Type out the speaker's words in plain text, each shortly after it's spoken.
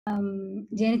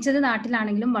ജനിച്ചത്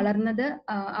നാട്ടിലാണെങ്കിലും വളർന്നത്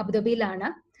അബുദാബിയിലാണ്.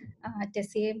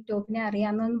 ടെസ്സിയെ ടോപ്പിനെ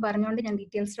അറിയാമെന്ന് പറഞ്ഞുകൊണ്ട് ഞാൻ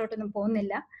ഡീറ്റെയിൽസിലോട്ടൊന്നും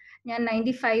പോകുന്നില്ല. ഞാൻ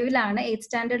 95-ലാണ് 8th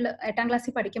സ്റ്റാൻഡേർഡിൽ 8ാം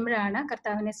ക്ലാസ്സിൽ പഠിക്കുമ്പോഴാണ്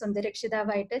കർത്താവിനെ സ്വന്തം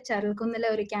രക്ഷിതാവായിട്ട് ചരൽക്കുന്നിലെ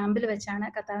ഒരു ക്യാമ്പിൽ വെച്ചാണ്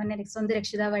കർത്താവിനെ സ്വന്തം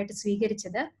രക്ഷിതാവായിട്ട്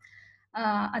സ്വീകരിച്ചത്.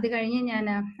 അത് കഴിഞ്ഞ് ഞാൻ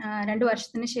 2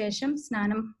 വർഷത്തിന് ശേഷം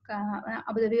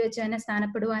അബുദാബി വെച്ച് തന്നെ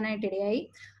സ്നാനപ്പെടുവാനായിട്ട് ഇടയായി.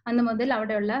 അന്ന് മുതൽ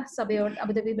അവിടെയുള്ള സഭയോട്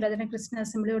അബുദാബി ബ്രദർ ക്രിസ്ത്യൻ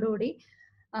അസംബ്ലിയോടുകൂടി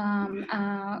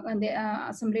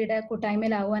അസംബ്ലിയുടെ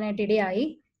കൂട്ടായ്മയിലാവാനായിട്ട് ഇടയായി.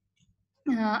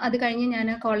 അത് കഴിഞ്ഞ് ഞാൻ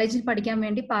കോളേജിൽ പഠിക്കാൻ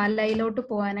വേണ്ടി പാലായിലോട്ട്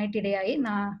പോകാനായിട്ട് ഇടയായി.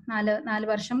 4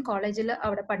 വർഷം കോളേജിൽ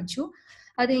അവിടെ പഠിച്ചു.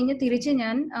 അത് കഴിഞ്ഞ് തിരിച്ച്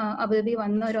ഞാൻ അബുദാബി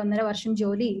വന്ന് ഒരു 1.5 വർഷം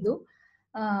ജോലി ചെയ്തു.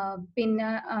 പിന്നെ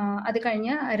അത്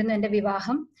കഴിഞ്ഞ് ആയിരുന്നു എൻ്റെ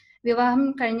വിവാഹം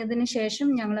കഴിഞ്ഞതിന് ശേഷം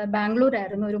ഞങ്ങൾ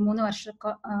ബാംഗ്ലൂരായിരുന്നു ഒരു 3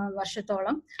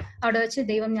 വർഷത്തോളം. അവിടെ വെച്ച്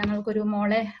ദൈവം ഞങ്ങൾക്കൊരു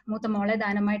മൂത്ത മോളെ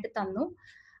ദാനമായിട്ട് തന്നു.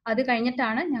 അത്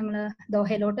കഴിഞ്ഞിട്ടാണ് ഞങ്ങൾ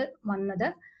ദോഹയിലോട്ട് വന്നത്.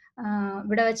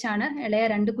 ഇവിടെ വെച്ചാണ് ഇളയ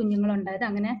 2 കുഞ്ഞുങ്ങളുണ്ടായത്.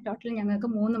 അങ്ങനെ ടോട്ടൽ ഞങ്ങൾക്ക്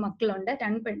 3 മക്കളുണ്ട്.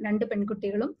 2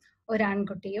 പെൺകുട്ടികളും 1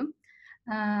 ആൺകുട്ടിയും.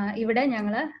 ഇവിടെ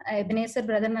ഞങ്ങൾ എബനേസർ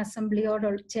ബ്രദർ അസംബ്ലിയോട്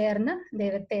ചേർന്ന്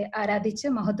ദൈവത്തെ ആരാധിച്ച്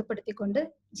മഹത്വപ്പെടുത്തിക്കൊണ്ട്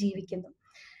ജീവിക്കുന്നു.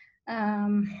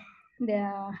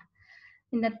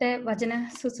 ഇന്നത്തെ വചന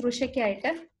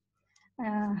ശുശ്രൂഷയ്ക്കായിട്ട്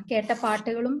കേട്ട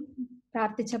പാട്ടുകളും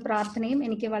പ്രാർത്ഥിച്ച പ്രാർത്ഥനയും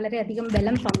എനിക്ക് വളരെയധികം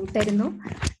ബലം തരുന്നു.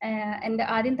 എൻ്റെ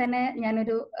ആദ്യം തന്നെ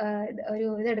ഞാനൊരു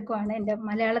ഇതെടുക്കുവാണ്. എൻ്റെ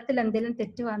മലയാളത്തിൽ എന്തെങ്കിലും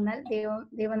തെറ്റ് വന്നാൽ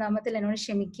ദൈവനാമത്തിൽ എന്നോട്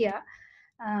ക്ഷമിക്കുക.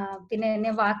 പിന്നെ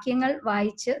എന്നെ വാക്യങ്ങൾ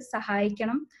വായിച്ച്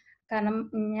സഹായിക്കണം. കാരണം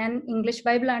ഞാൻ ഇംഗ്ലീഷ്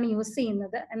ബൈബിളാണ് യൂസ്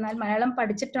ചെയ്യുന്നത്. എന്നാൽ മലയാളം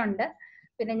പഠിച്ചിട്ടുണ്ട്.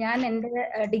 പിന്നെ ഞാൻ എൻ്റെ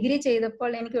ഡിഗ്രി ചെയ്തപ്പോൾ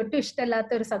എനിക്ക് ഒട്ടും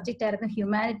ഇഷ്ടമല്ലാത്ത ഒരു സബ്ജക്റ്റ് ആയിരുന്നു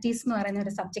ഹ്യൂമാനിറ്റീസ് എന്ന് പറയുന്ന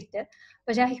ഒരു സബ്ജക്റ്റ്.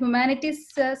 പക്ഷെ ആ ഹ്യൂമാനിറ്റീസ്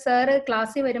സാറ്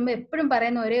ക്ലാസ്സിൽ വരുമ്പോൾ എപ്പോഴും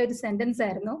പറയുന്ന ഒരേ ഒരു സെന്റൻസ്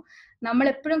ആയിരുന്നു, നമ്മൾ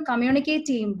എപ്പോഴും കമ്മ്യൂണിക്കേറ്റ്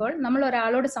ചെയ്യുമ്പോൾ, നമ്മൾ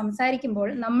ഒരാളോട് സംസാരിക്കുമ്പോൾ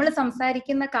നമ്മൾ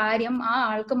സംസാരിക്കുന്ന കാര്യം ആ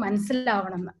ആൾക്ക്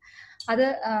മനസ്സിലാവണം എന്ന്. അത്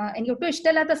എനിക്ക് ഒട്ടും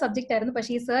ഇഷ്ടമല്ലാത്ത സബ്ജക്റ്റ് ആയിരുന്നു.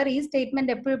 പക്ഷേ ഈ സാർ ഈ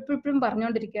സ്റ്റേറ്റ്മെന്റ് എപ്പോഴും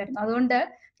പറഞ്ഞുകൊണ്ടിരിക്കുമായിരുന്നു. അതുകൊണ്ട്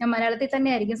ഞാൻ മലയാളത്തിൽ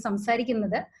തന്നെ ആയിരിക്കും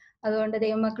സംസാരിക്കുന്നത്. അതുകൊണ്ട്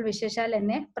ദൈവമക്കൾ വിശേഷാൽ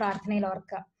എന്നെ പ്രാർത്ഥനയിൽ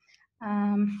ഓർക്കുക.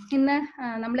 ഇന്ന്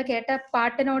നമ്മൾ കേട്ട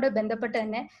പാട്ടിനോട് ബന്ധപ്പെട്ട്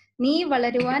തന്നെ നീ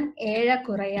വളരുവാൻ ഏഴ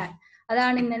കുറയാൻ,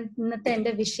 അതാണ് ഇന്നത്തെ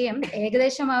എൻ്റെ വിഷയം.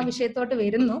 ഏകദേശം ആ വിഷയത്തോട്ട്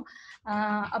വരുന്നു.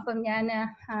 അപ്പം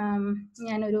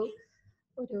ഞാനൊരു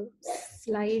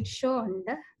സ്ലൈഡ് ഷോ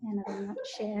ഉണ്ട്, ഞാനതൊന്ന്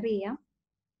ഷെയർ ചെയ്യാം.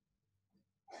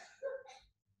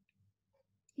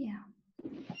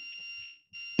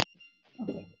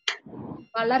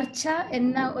 വളർച്ച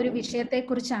എന്ന ഒരു വിഷയത്തെ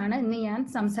കുറിച്ചാണ് ഇന്ന് ഞാൻ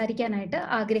സംസാരിക്കാനായിട്ട്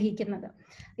ആഗ്രഹിക്കുന്നത്.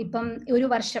 ഇപ്പം ഒരു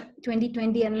വർഷം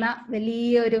 2020 എന്ന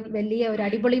വലിയ ഒരു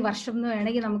അടിപൊളി വർഷം എന്ന്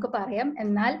വേണമെങ്കിൽ നമുക്ക് പറയാം.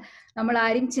 എന്നാൽ നമ്മൾ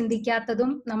ആരും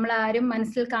ചിന്തിക്കാത്തതും നമ്മൾ ആരും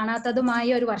മനസ്സിൽ കാണാത്തതുമായ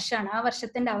ഒരു വർഷമാണ്. ആ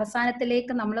വർഷത്തിന്റെ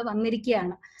അവസാനത്തിലേക്ക് നമ്മൾ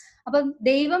വന്നിരിക്കുകയാണ്. അപ്പം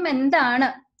ദൈവം എന്താണ്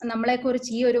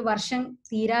നമ്മളെക്കുറിച്ച് ഈ ഒരു വർഷം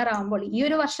തീരാറാവുമ്പോൾ, ഈ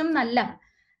ഒരു വർഷം എന്നല്ല,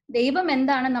 ദൈവം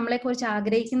എന്താണ് നമ്മളെക്കുറിച്ച്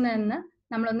ആഗ്രഹിക്കുന്നതെന്ന്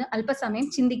നമ്മളൊന്ന് അല്പസമയം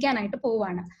ചിന്തിക്കാനായിട്ട്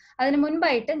പോവുകയാണ്. അതിന്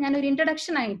മുൻപായിട്ട് ഞാനൊരു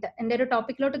ഇൻട്രഡക്ഷൻ ആയിട്ട്, എൻ്റെ ഒരു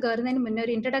ടോപ്പിക്കിലോട്ട് കയറുന്നതിന് മുന്നേ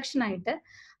ഒരു ഇൻട്രഡക്ഷൻ ആയിട്ട്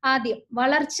ആദ്യം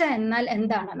വളർച്ച എന്നാൽ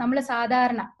എന്താണ്, നമ്മൾ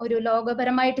സാധാരണ ഒരു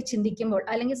ലോകപരമായിട്ട് ചിന്തിക്കുമ്പോൾ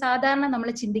അല്ലെങ്കിൽ സാധാരണ നമ്മൾ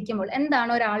ചിന്തിക്കുമ്പോൾ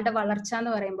എന്താണ് ഒരാളുടെ വളർച്ച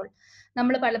എന്ന് പറയുമ്പോൾ,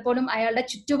 നമ്മൾ പലപ്പോഴും അയാളുടെ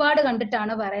ചുറ്റുപാട്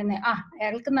കണ്ടിട്ടാണ് പറയുന്നത്,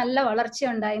 അയാൾക്ക് നല്ല വളർച്ച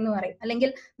ഉണ്ടായി എന്ന് പറയും. അല്ലെങ്കിൽ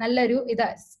നല്ലൊരു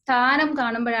സ്ഥാനം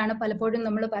കാണുമ്പോഴാണ് പലപ്പോഴും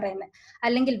നമ്മൾ പറയുന്നത്.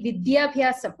 അല്ലെങ്കിൽ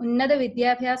വിദ്യാഭ്യാസം, ഉന്നത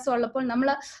വിദ്യാഭ്യാസം ഉള്ളപ്പോൾ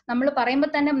നമ്മൾ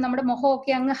പറയുമ്പോൾ തന്നെ നമ്മുടെ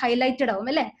മുഖമൊക്കെ അങ്ങ് ഹൈലൈറ്റഡ് ആവും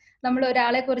അല്ലെ. നമ്മൾ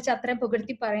ഒരാളെ കുറിച്ച് അത്രയും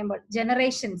പുകഴ്ത്തി പറയുമ്പോൾ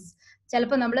ജനറേഷൻസ്,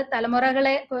 ചിലപ്പോൾ നമ്മൾ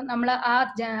തലമുറകളെ, നമ്മൾ ആ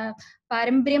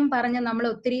പാരമ്പര്യം പറഞ്ഞ് നമ്മൾ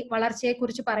ഒത്തിരി വളർച്ചയെ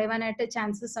കുറിച്ച് പറയുവാനായിട്ട്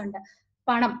ചാൻസസ് ഉണ്ട്.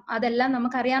 പണം, അതെല്ലാം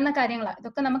നമുക്ക് അറിയാവുന്ന കാര്യങ്ങളാണ്.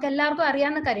 ഇതൊക്കെ നമുക്ക് എല്ലാവർക്കും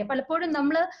അറിയാവുന്ന കാര്യം. പലപ്പോഴും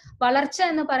നമ്മൾ വളർച്ച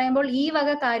എന്ന് പറയുമ്പോൾ ഈ വക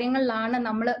കാര്യങ്ങളിലാണ്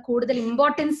നമ്മൾ കൂടുതൽ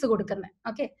ഇമ്പോർട്ടൻസ് കൊടുക്കുന്നത്.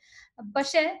 ഓക്കെ,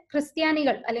 പക്ഷെ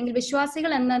ക്രിസ്ത്യാനികൾ അല്ലെങ്കിൽ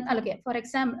വിശ്വാസികൾ അല്ലെങ്കിൽ ഫോർ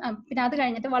എക്സാമ്പിൾ, പിന്നെ അത്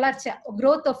കഴിഞ്ഞിട്ട് വളർച്ച,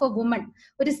 ഗ്രോത്ത് ഓഫ് എ വുമൺ,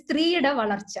 ഒരു സ്ത്രീയുടെ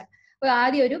വളർച്ച.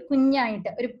 ആദ്യം ഒരു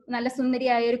കുഞ്ഞായിട്ട്, ഒരു നല്ല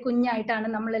സുന്ദരിയായ ഒരു കുഞ്ഞായിട്ടാണ്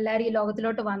നമ്മൾ എല്ലാവരും ഈ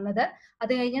ലോകത്തിലോട്ട് വന്നത്.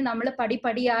 അത് കഴിഞ്ഞ് നമ്മൾ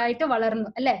പടിപടിയായിട്ട് വളർന്നു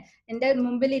അല്ലെ. എൻ്റെ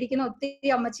മുമ്പിൽ ഇരിക്കുന്ന ഒത്തിരി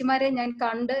അമ്മച്ചിമാരെ ഞാൻ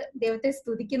കണ്ട് ദൈവത്തെ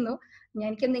സ്തുതിക്കുന്നു.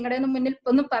 എനിക്ക് നിങ്ങളുടെ മുന്നിൽ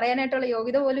ഒന്നും പറയാനായിട്ടുള്ള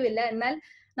യോഗ്യത പോലും ഇല്ല. എന്നാൽ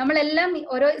നമ്മളെല്ലാം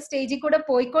ഓരോ സ്റ്റേജിൽ കൂടെ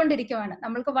പോയിക്കൊണ്ടിരിക്കുവാണ്.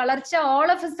 നമ്മൾക്ക് വളർച്ച ഓൾ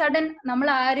ഓഫ് എ സഡൻ നമ്മൾ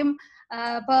ആരും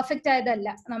പെർഫെക്റ്റ് ആയതല്ല.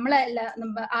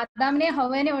 ആദാമിനെ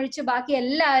ഹവ്വനെ ഒഴിച്ച് ബാക്കി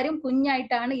എല്ലാവരും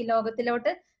കുഞ്ഞായിട്ടാണ് ഈ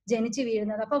ലോകത്തിലോട്ട് ജനിച്ചു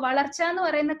വീഴുന്നത്. അപ്പൊ വളർച്ച എന്ന്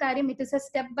പറയുന്ന കാര്യം it is A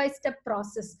step by step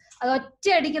process. അത്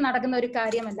ഒറ്റയടിക്ക് നടക്കുന്ന ഒരു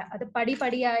കാര്യമല്ല. അത്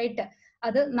പടിപടിയായിട്ട്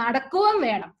അത് നടക്കുകയും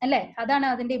വേണം അല്ലെ. അതാണ്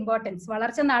അതിന്റെ ഇമ്പോർട്ടൻസ്.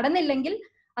 വളർച്ച നടന്നില്ലെങ്കിൽ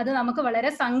അത് നമുക്ക്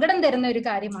വളരെ സങ്കടം തരുന്ന ഒരു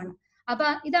കാര്യമാണ്. അപ്പൊ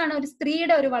ഇതാണ് ഒരു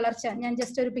സ്ത്രീയുടെ ഒരു വളർച്ച. ഞാൻ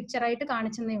ജസ്റ്റ് ഒരു പിക്ചറായിട്ട്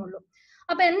കാണിച്ചെന്നേ ഉള്ളൂ.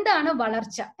 അപ്പൊ എന്താണ്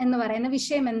വളർച്ച എന്ന് പറയുന്ന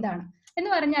വിഷയം? എന്താണ് എന്ന്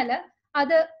പറഞ്ഞാല്,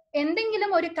 അത്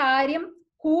എന്തെങ്കിലും ഒരു കാര്യം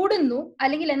കൂടുന്നു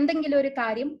അല്ലെങ്കിൽ എന്തെങ്കിലും ഒരു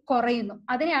കാര്യം കുറയുന്നു,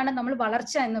 അതിനെയാണ് നമ്മൾ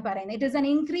വളർച്ച എന്ന് പറയുന്നത്. It is an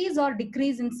increase or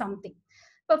decrease in something.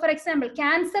 ഇപ്പൊ ഫോർ എക്സാമ്പിൾ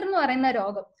ക്യാൻസർ എന്ന് പറയുന്ന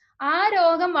രോഗം, ആ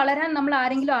രോഗം വളരാൻ നമ്മൾ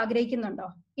ആരെങ്കിലും ആഗ്രഹിക്കുന്നുണ്ടോ?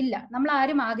 ഇല്ല, നമ്മൾ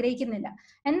ആരും ആഗ്രഹിക്കുന്നില്ല.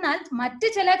 എന്നാൽ മറ്റു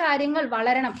ചില കാര്യങ്ങൾ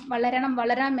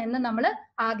വളരാം എന്ന് നമ്മൾ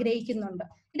ആഗ്രഹിക്കുന്നുണ്ട്.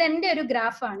 ഇതെന്റെ ഒരു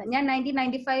ഗ്രാഫാണ്. ഞാൻ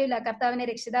 1995 കർത്താവിനെ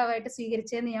രക്ഷിതാവായിട്ട്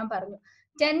സ്വീകരിച്ചതെന്ന് ഞാൻ പറഞ്ഞു.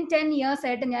 10 years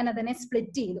ആയിട്ട് ഞാൻ അതിനെ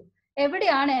സ്പ്ലിറ്റ് ചെയ്തു.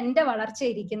 എവിടെയാണ് എന്റെ വളർച്ച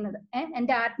ഇരിക്കുന്നത്?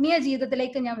 എന്റെ ആത്മീയ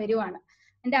ജീവിതത്തിലേക്ക് ഞാൻ വരുവാണ്.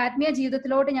 എന്റെ ആത്മീയ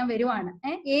ജീവിതത്തിലോട്ട് ഞാൻ വരുവാണ്.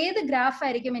 ഏത് ഗ്രാഫ്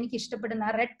ആയിരിക്കും എനിക്ക്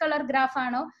ഇഷ്ടപ്പെടുന്നത്? റെഡ് കളർ ഗ്രാഫ്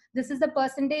ആണോ? This is the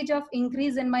percentage of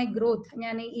increase in my growth.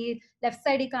 ഞാൻ ഈ ലെഫ്റ്റ്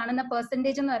സൈഡിൽ കാണുന്ന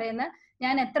പെർസെന്റേജ് എന്ന് പറയുന്നത്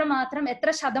ഞാൻ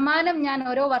എത്ര ശതമാനം ഞാൻ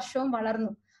ഓരോ വർഷവും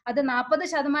വളർന്നു. അത്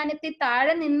 40%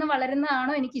 താഴെ നിന്ന്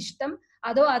വളരുന്നതാണോ എനിക്കിഷ്ടം,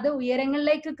 അതോ അത്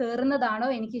ഉയരങ്ങളിലേക്ക് കയറുന്നതാണോ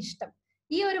എനിക്കിഷ്ടം?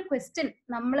 ഈ ഒരു ക്വസ്റ്റ്യൻ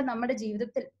നമ്മൾ നമ്മുടെ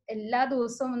ജീവിതത്തിൽ എല്ലാ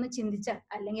ദിവസവും ഒന്ന് ചിന്തിച്ചാൽ,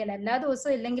 അല്ലെങ്കിൽ എല്ലാ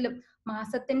ദിവസവും ഇല്ലെങ്കിലും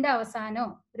മാസത്തിന്റെ അവസാനോ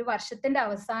ഒരു വർഷത്തിന്റെ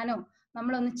അവസാനോ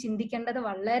നമ്മളൊന്ന് ചിന്തിക്കേണ്ടത്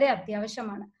വളരെ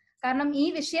അത്യാവശ്യമാണ്. കാരണം ഈ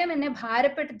വിഷയം എന്നെ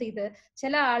ഭാരപ്പെടുത്തിയത്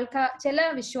ചില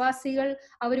വിശ്വാസികൾ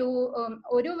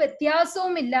ഒരു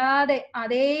വ്യത്യാസവും ഇല്ലാതെ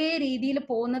അതേ രീതിയിൽ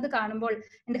പോകുന്നത് കാണുമ്പോൾ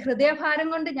എന്റെ ഹൃദയഭാരം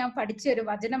കൊണ്ട് ഞാൻ പഠിച്ച ഒരു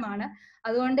വചനമാണ്.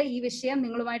 അതുകൊണ്ട് ഈ വിഷയം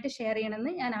നിങ്ങളുമായിട്ട് ഷെയർ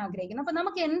ചെയ്യണമെന്ന് ഞാൻ ആഗ്രഹിക്കുന്നു. അപ്പൊ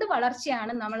നമുക്ക് എന്ത്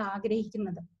വളർച്ചയാണ് നമ്മൾ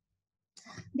ആഗ്രഹിക്കുന്നത്?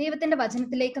 ദൈവത്തിന്റെ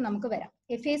വചനത്തിലേക്ക് നമുക്ക് വരാം.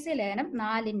 എഫേസ്യ ലേഖനം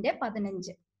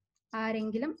 4:15.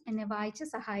 ആരെങ്കിലും എന്നെ വായിച്ച്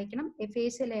സഹായിക്കണം.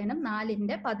 എഫേസ്യ ലേഖനം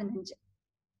 4:15.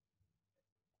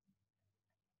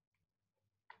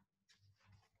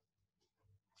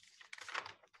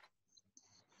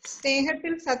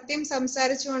 സ്നേഹത്തിൽ സത്യം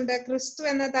സംസാരിച്ചുകൊണ്ട് ക്രിസ്തു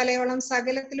എന്ന തലയോളം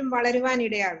സകലത്തിലും വളരുവാൻ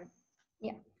ഇടയാകും.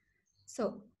 സോ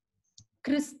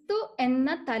ക്രിസ്തു എന്ന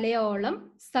തലയോളം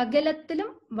സകലത്തിലും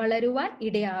വളരുവാൻ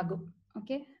ഇടയാകും.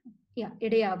 Okay,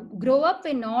 ഇടയാകും. Grow up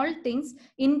in all things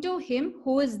in to him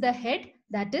who is the head,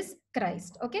 that is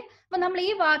Christ. Okay, അപ്പൊ നമ്മൾ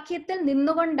ഈ വാക്യത്തിൽ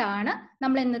നിന്നുകൊണ്ടാണ്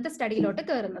നമ്മൾ ഇന്നത്തെ സ്റ്റഡിയിലോട്ട്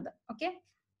കയറുന്നത്. ഓക്കെ,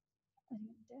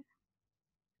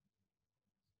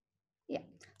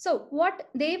 സോ വാട്ട്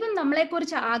ദൈവം നമ്മളെ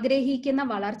കുറിച്ച് ആഗ്രഹിക്കുന്ന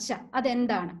വളർച്ച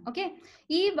അതെന്താണ്? ഓക്കെ,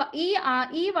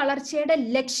 ഈ വളർച്ചയുടെ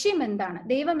ലക്ഷ്യം എന്താണ്?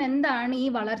 ദൈവം എന്താണ് ഈ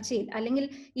വളർച്ചയിൽ, അല്ലെങ്കിൽ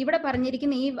ഇവിടെ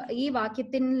പറഞ്ഞിരിക്കുന്ന ഈ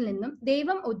വാക്യത്തിൽ നിന്നും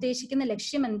ദൈവം ഉദ്ദേശിക്കുന്ന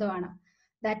ലക്ഷ്യം എന്താണ്?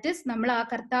 ദാറ്റ് ഇസ് നമ്മൾ ആ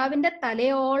കർത്താവിന്റെ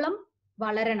തലയോളം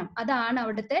വളരണം. അതാണ്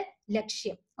അവിടുത്തെ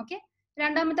ലക്ഷ്യം. ഓക്കെ,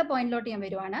 രണ്ടാമത്തെ പോയിന്റിലോട്ട് ഞാൻ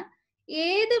വരുവാണ്.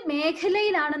 ഏത്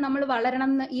മേഖലയിലാണ് നമ്മൾ വളരണം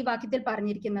എന്ന് ഈ വാക്യത്തിൽ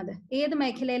പറഞ്ഞിരിക്കുന്നത്? ഏത്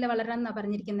മേഖലയിൽ വളരണം എന്നാ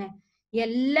പറഞ്ഞിരിക്കുന്നത്?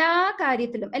 എല്ലാ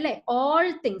കാര്യത്തിലും, അല്ലെ? ഓൾ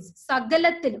തിങ്സ്,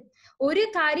 സകലത്തിലും. ഒരു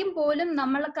കാര്യം പോലും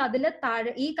നമ്മൾക്ക് അതിൽ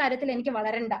താഴെ ഈ കാര്യത്തിൽ എനിക്ക്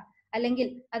വളരണ്ട, അല്ലെങ്കിൽ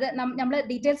അത് നമ്മൾ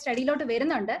ഡീറ്റെയിൽ സ്റ്റഡിയിലോട്ട്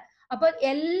വരുന്നുണ്ട്. അപ്പൊ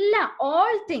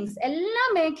ഓൾ തിങ്സ്, എല്ലാ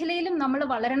മേഖലയിലും നമ്മൾ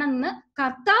വളരണം എന്ന്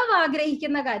കർത്താവ്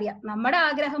ആഗ്രഹിക്കുന്ന കാര്യം. നമ്മുടെ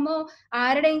ആഗ്രഹമോ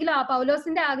ആരുടെയെങ്കിലും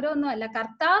പൗലോസിന്റെ ആഗ്രഹമൊന്നും അല്ല.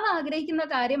 കർത്താവ് ആഗ്രഹിക്കുന്ന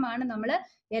കാര്യമാണ് നമ്മൾ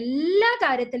എല്ലാ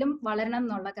കാര്യത്തിലും വളരണം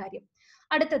എന്നുള്ള കാര്യം.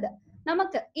 അടുത്തത്,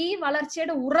 നമുക്ക് ഈ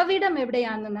വളർച്ചയുടെ ഉറവിടം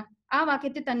എവിടെയാണെന്ന് ആ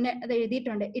വാക്യത്തിൽ തന്നെ അത്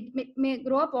എഴുതിയിട്ടുണ്ട്. It may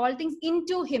grow up all things in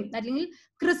to him, അല്ലെങ്കിൽ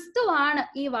ക്രിസ്തുവാണ്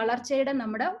ഈ വളർച്ചയുടെ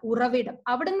നമ്മുടെ ഉറവിടം.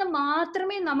 അവിടുന്ന്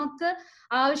മാത്രമേ നമുക്ക്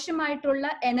ആവശ്യമായിട്ടുള്ള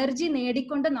എനർജി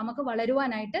നേടിക്കൊണ്ട് നമുക്ക്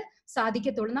വളരുവാനായിട്ട്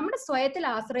സാധിക്കത്തുള്ളൂ. നമ്മുടെ സ്വയത്തിൽ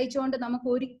ആശ്രയിച്ചുകൊണ്ട് നമുക്ക്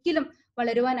ഒരിക്കലും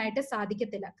വളരുവാനായിട്ട്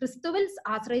സാധിക്കത്തില്ല. ക്രിസ്തുവിൽ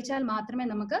ആശ്രയിച്ചാൽ മാത്രമേ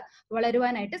നമുക്ക്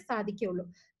വളരുവാനായിട്ട് സാധിക്കുകയുള്ളൂ.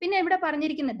 പിന്നെ ഇവിടെ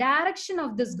പറഞ്ഞിരിക്കുന്ന ഡയറക്ഷൻ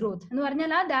ഓഫ് ദിസ് ഗ്രോത്ത് എന്ന്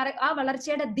പറഞ്ഞാൽ ആ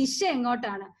വളർച്ചയുടെ ദിശ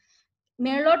എങ്ങോട്ടാണ്?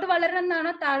 മേളോട്ട് വളരണം എന്നാണോ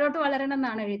താഴോട്ട് വളരണം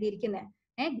എന്നാണോ എഴുതിയിരിക്കുന്നത്?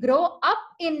 Grow up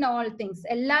in all things,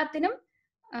 എല്ലാത്തിനും.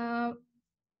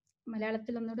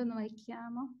 മലയാളത്തിൽ ഒന്നുകൂടെ ഒന്ന്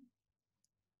വായിക്കാമോ?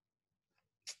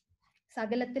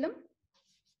 സകലത്തിലും.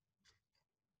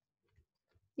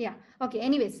 Okay,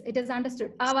 anyways it is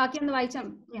understood. ആ വാക്യം ഒന്ന് വായിച്ചാൽ.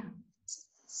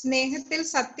 സ്നേഹത്തിൽ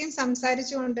സത്യം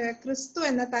സംസാരിച്ചുകൊണ്ട് ക്രിസ്തു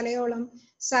എന്ന തലയോളം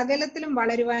സകലത്തിലും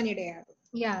വളരുവാനിടയാകും.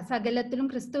 സകലത്തിലും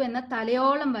ക്രിസ്തു എന്ന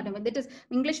തലയോളം വരും. ദാറ്റ് ഇസ്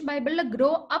ഇംഗ്ലീഷ് ബൈബിളിൽ grow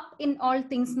up in all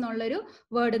things എന്നുള്ളൊരു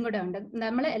വേർഡും കൂടെ ഉണ്ട്.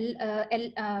 നമ്മൾ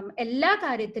എല്ലാ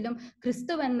കാര്യത്തിലും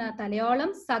ക്രിസ്തു എന്ന തലയോളം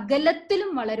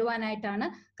സകലത്തിലും വളരുവാനായിട്ടാണ്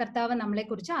കർത്താവ് നമ്മളെ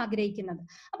കുറിച്ച് ആഗ്രഹിക്കുന്നത്.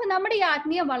 അപ്പൊ നമ്മുടെ ഈ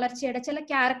ആത്മീയ വളർച്ചയുടെ ചില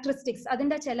ക്യാരക്ടറിസ്റ്റിക്സ്,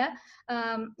 അതിന്റെ ചില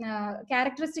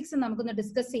ക്യാരക്ടറിസ്റ്റിക്സ് നമുക്കൊന്ന്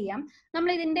ഡിസ്കസ് ചെയ്യാം.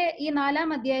 നമ്മൾ ഇതിന്റെ ഈ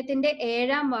 4-ാം അധ്യായത്തിന്റെ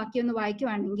 7-ാം വാക്യം ഒന്ന്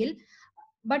വായിക്കുവാണെങ്കിൽ,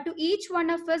 but to each one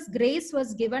of us grace was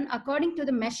given according to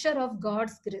the measure of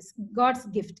God's grace, God's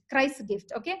gift, Christ's gift.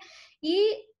 Okay, ഈ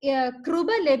കൃപ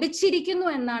ലഭിച്ചിരിക്കുന്നു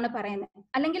എന്നാണ് പറയുന്നത്.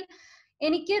 അല്ലെങ്കിൽ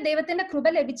എനിക്ക് ദൈവത്തിന്റെ കൃപ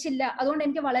ലഭിച്ചില്ല, അതുകൊണ്ട്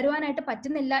എനിക്ക് വളരുവാനായിട്ട്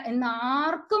പറ്റുന്നില്ല എന്ന്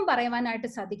ആർക്കും പറയുവാനായിട്ട്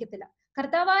സാധിക്കത്തില്ല.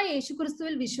 കർത്താവായ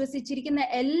യേശുക്രിസ്തുവിൽ വിശ്വസിച്ചിരിക്കുന്ന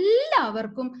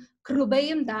എല്ലാവർക്കും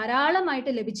കൃപയും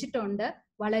ധാരാളമായിട്ട് ലഭിച്ചിട്ടുണ്ട്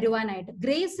വളരുവാനായിട്ട്.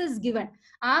 Grace is given.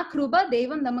 ആ കൃപ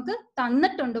ദൈവം നമുക്ക്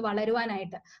തന്നിട്ടുണ്ട്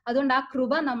വളരുവാനായിട്ട്. അതുകൊണ്ട് ആ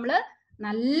കൃപ നമ്മള്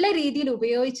നല്ല രീതിയിൽ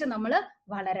ഉപയോഗിച്ച് നമ്മൾ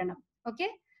വളരണം. ഓക്കെ,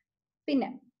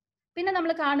 പിന്നെ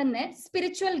നമ്മൾ കാണുന്ന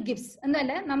സ്പിരിച്വൽ ഗിഫ്റ്റ്സ്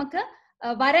എന്നല്ല, നമുക്ക്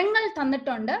വരങ്ങൾ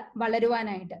തന്നിട്ടുണ്ട്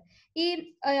വളരുവാനായിട്ട്.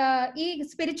 ഈ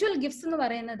സ്പിരിച്വൽ ഗിഫ്റ്റ്സ് എന്ന്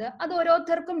പറയുന്നത് അത്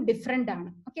ഓരോരുത്തർക്കും ഡിഫറെന്റ് ആണ്.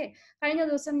 ഓക്കെ, കഴിഞ്ഞ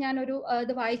ദിവസം ഞാൻ ഒരു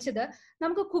ഇത് വായിച്ചത്,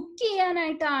 നമുക്ക് കുക്ക്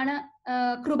ചെയ്യാനായിട്ടാണ്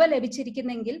കൃപ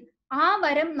ലഭിച്ചിരിക്കുന്നെങ്കിൽ ആ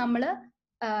വരം നമ്മൾ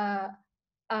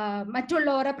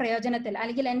മറ്റുള്ളവരുടെ പ്രയോജനത്തിൽ,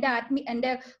 അല്ലെങ്കിൽ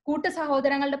എൻ്റെ കൂട്ട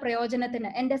സഹോദരങ്ങളുടെ പ്രയോജനത്തിന്,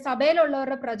 എൻ്റെ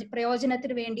സഭയിലുള്ളവരുടെ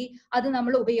പ്രയോജനത്തിന് വേണ്ടി അത്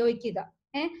നമ്മൾ ഉപയോഗിക്കുക.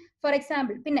 ഫോർ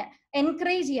എക്സാമ്പിൾ, പിന്നെ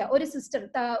എൻകറേജ് ചെയ്യുക. ഒരു സിസ്റ്റർ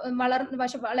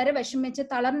വളരെ വിഷമിച്ച്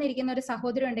തളർന്നിരിക്കുന്ന ഒരു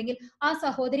സഹോദരി ഉണ്ടെങ്കിൽ ആ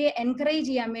സഹോദരിയെ എൻകറേജ്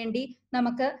ചെയ്യാൻ വേണ്ടി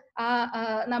നമുക്ക്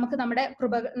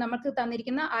നമുക്ക്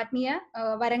തന്നിരിക്കുന്ന ആത്മീയ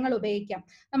വരങ്ങൾ ഉപയോഗിക്കാം.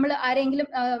 നമ്മൾ ആരെങ്കിലും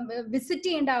വിസിറ്റ്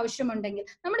ചെയ്യേണ്ട ആവശ്യമുണ്ടെങ്കിൽ,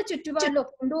 നമ്മുടെ ചുറ്റുപാടിലും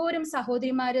എന്തോരം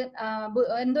സഹോദരിമാര്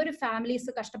എന്തോരം ഫാമിലീസ്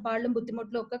കഷ്ടപ്പാടിലും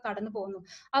ബുദ്ധിമുട്ടിലും ഒക്കെ കടന്നു പോകുന്നു.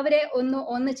 അവരെ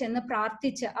ഒന്ന് ചെന്ന്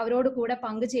പ്രാർത്ഥിച്ച് അവരോട് കൂടെ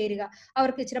പങ്കുചേരുക,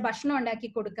 അവർക്ക് ഇച്ചിരി ഭക്ഷണം ഉണ്ടാക്കി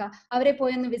കൊടുക്കുക, അവരെ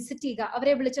പോയി ഒന്ന് വിസിറ്റ് ചെയ്യുക,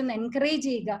 അവരെ വിളിച്ചൊന്ന് എൻകറേജ്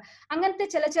ചെയ്യുക. അങ്ങനത്തെ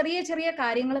ചെറിയ ചെറിയ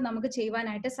കാര്യങ്ങൾ നമുക്ക്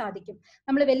ചെയ്യുവാനായിട്ട് സാധിക്കും.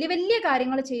 നമ്മൾ വലിയ വലിയ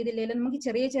കാര്യങ്ങൾ ചെയ്തില്ലെങ്കിലും നമുക്ക്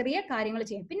ചെറിയ ചെറിയ കാര്യങ്ങൾ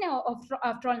ചെയ്യാം. പിന്നെ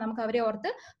ആഫ്റ്റർ ഓൾ നമുക്ക് അവരെ ഓർത്ത്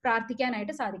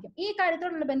പ്രാർത്ഥിക്കാനായിട്ട് സാധിക്കും. ഈ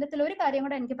കാര്യത്തോടുള്ള ബന്ധത്തിൽ ഒരു കാര്യം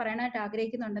കൂടെ എനിക്ക് പറയാനായിട്ട്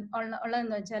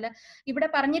ഉള്ളതെന്ന് വെച്ചാൽ, ഇവിടെ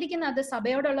പറഞ്ഞിരിക്കുന്ന അത്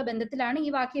സഭയോടുള്ള ബന്ധത്തിലാണ് ഈ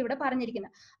വാക്യം ഇവിടെ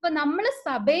പറഞ്ഞിരിക്കുന്നത്. അപ്പൊ നമ്മൾ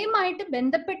സഭയുമായിട്ട്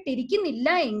ബന്ധപ്പെട്ടിരിക്കുന്നില്ല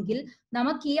എങ്കിൽ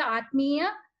നമുക്ക് ഈ ആത്മീയ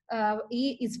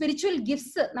ഈ സ്പിരിച്വൽ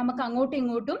ഗിഫ്റ്റ്സ് നമുക്ക് അങ്ങോട്ടും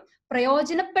ഇങ്ങോട്ടും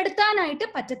പ്രയോജനപ്പെടുത്താനായിട്ട്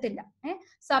പറ്റത്തില്ല.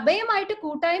 സഭയുമായിട്ട്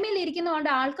കൂട്ടായ്മയിൽ ഇരിക്കുന്നതുകൊണ്ട്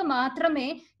ആൾക്ക് മാത്രമേ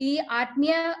ഈ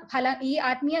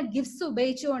ആത്മീയ ഗിഫ്റ്റ്സ്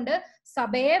ഉപയോഗിച്ചുകൊണ്ട്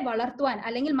സഭയെ വളർത്തുവാൻ,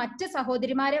 അല്ലെങ്കിൽ മറ്റ്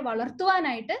സഹോദരിമാരെ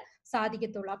വളർത്തുവാനായിട്ട്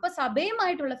സാധിക്കത്തുള്ളൂ. അപ്പൊ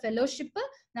സഭയുമായിട്ടുള്ള ഫെലോഷിപ്പ്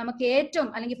നമുക്ക് ഏറ്റവും,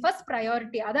 അല്ലെങ്കിൽ ഫസ്റ്റ്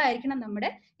പ്രയോറിറ്റി അതായിരിക്കണം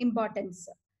നമ്മുടെ ഇമ്പോർട്ടൻസ്.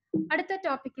 അടുത്ത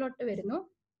ടോപ്പിക്കിലോട്ട് വരുന്നു.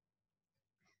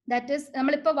 ദാറ്റ് ഈസ്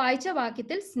നമ്മളിപ്പോ വായിച്ച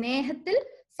വാക്യത്തിൽ സ്നേഹത്തിൽ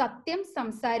സത്യം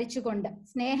സംസാരിച്ചുകൊണ്ട്.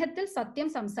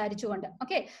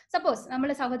 ഓക്കെ, സപ്പോസ് നമ്മൾ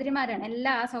സഹോദരിമാരാണ്,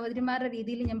 എല്ലാ സഹോദരിമാരുടെ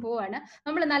രീതിയിൽ ഞാൻ പോവാണ്.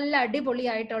 നമ്മൾ നല്ല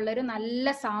അടിപൊളിയായിട്ടുള്ള ഒരു നല്ല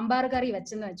സാമ്പാർ കറി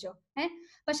വെച്ചെന്ന് വെച്ചോ,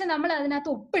 പക്ഷെ നമ്മൾ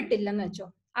അതിനകത്ത് ഉപ്പിട്ടില്ലെന്ന് വെച്ചോ,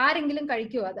 ആരെങ്കിലും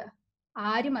കഴിക്കുമോ?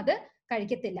 ആരും അത്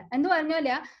കഴിക്കത്തില്ല. എന്ന്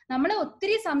പറഞ്ഞാല് നമ്മൾ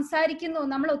ഒത്തിരി സംസാരിക്കുന്നു,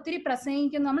 നമ്മൾ ഒത്തിരി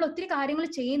പ്രസംഗിക്കുന്നു, നമ്മൾ ഒത്തിരി കാര്യങ്ങൾ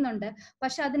ചെയ്യുന്നുണ്ട്,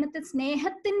 പക്ഷെ അതിനകത്ത്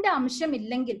സ്നേഹത്തിന്റെ അംശം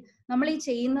ഇല്ലെങ്കിൽ നമ്മൾ ഈ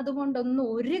ചെയ്യുന്നത് കൊണ്ടൊന്നും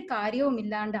ഒരു കാര്യവും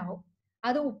ഇല്ലാണ്ടാവും.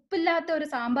 അത് ഉപ്പില്ലാത്ത ഒരു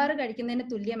സാമ്പാർ കഴിക്കുന്നതിന്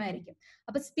തുല്യമായിരിക്കും.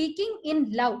 അപ്പൊ സ്പീക്കിംഗ് ഇൻ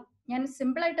ലവ്, ഞാൻ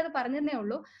സിമ്പിൾ ആയിട്ട് അത് പറഞ്ഞതേ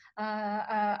ഉള്ളൂ.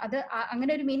 അത്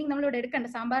അങ്ങനെ ഒരു മീനിങ് നമ്മളിവിടെ എടുക്കണ്ട,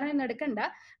 സാമ്പാറിനൊന്നും എടുക്കണ്ട.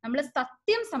 നമ്മൾ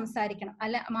സത്യം സംസാരിക്കണം,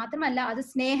 മാത്രമല്ല അത്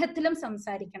സ്നേഹത്തിലും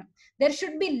സംസാരിക്കണം. There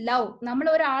should be love. നമ്മൾ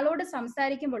ഒരാളോട്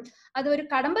സംസാരിക്കുമ്പോൾ അത് ഒരു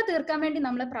കടമ്പ തീർക്കാൻ വേണ്ടി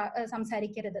നമ്മൾ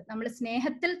സംസാരിക്കരുത്. നമ്മൾ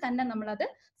സ്നേഹത്തിൽ തന്നെ നമ്മളത്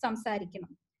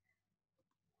സംസാരിക്കണം.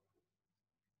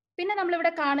 പിന്നെ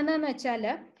നമ്മളിവിടെ കാണുന്നതെന്ന്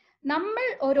വെച്ചാല്, നമ്മൾ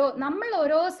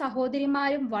ഓരോ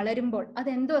സഹോദരിമാരും വളരുമ്പോൾ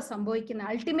അതെന്തോ സംഭവിക്കുന്നത്,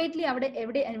 അൾട്ടിമേറ്റ്ലി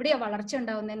എവിടെയാ വളർച്ച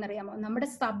ഉണ്ടാവുന്നതെന്ന് അറിയാമോ? നമ്മുടെ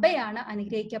സഭയാണ്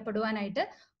അനുഗ്രഹിക്കപ്പെടുവാനായിട്ട്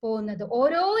പോകുന്നത്.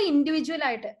 ഓരോ ഇൻഡിവിജ്വൽ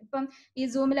ആയിട്ട്, ഇപ്പം ഈ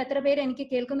സൂമിൽ എത്ര പേര് എനിക്ക്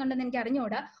കേൾക്കുന്നുണ്ടെന്ന് എനിക്ക്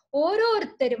അറിഞ്ഞുകൂടാ.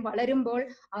 ഓരോരുത്തരും വളരുമ്പോൾ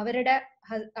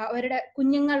അവരുടെ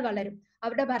കുഞ്ഞുങ്ങൾ വളരും,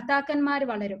 അവരുടെ ഭർത്താക്കന്മാർ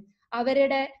വളരും,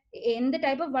 അവരുടെ എന്ത്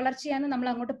ടൈപ്പ് ഓഫ് വളർച്ചയാണ് നമ്മൾ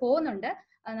അങ്ങോട്ട് പോകുന്നുണ്ട്.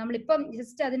 നമ്മളിപ്പം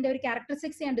ജസ്റ്റ് അതിന്റെ ഒരു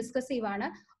ക്യാരക്ടറിസ്റ്റിക്സ് ഞാൻ ഡിസ്കസ് ചെയ്യുവാണ്.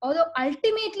 അതോ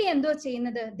അൾട്ടിമേറ്റ്ലി എന്തോ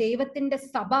ചെയ്യുന്നത്, ദൈവത്തിന്റെ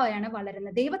സഭയാണ്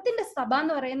വളരുന്നത്. ദൈവത്തിന്റെ സഭ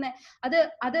എന്ന് പറയുന്നത്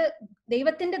അത്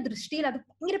ദൈവത്തിന്റെ ദൃഷ്ടിയിൽ അത്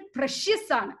ഭയങ്കര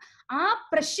പ്രഷ്യസ് ആണ്. ആ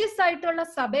പ്രഷ്യസ് ആയിട്ടുള്ള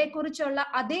സഭയെ കുറിച്ചുള്ള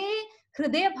അതേ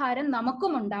ഹൃദയഭാരം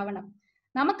നമുക്കും ഉണ്ടാവണം.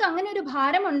 നമുക്ക് അങ്ങനെ ഒരു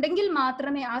ഭാരം ഉണ്ടെങ്കിൽ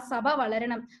മാത്രമേ ആ സഭ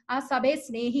വളരണം, ആ സഭയെ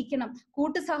സ്നേഹിക്കണം,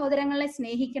 കൂട്ടു സഹോദരങ്ങളെ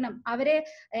സ്നേഹിക്കണം, അവരെ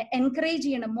എൻകറേജ്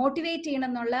ചെയ്യണം, മോട്ടിവേറ്റ് ചെയ്യണം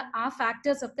എന്നുള്ള ആ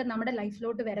ഫാക്ടേഴ്സ് ഒക്കെ നമ്മുടെ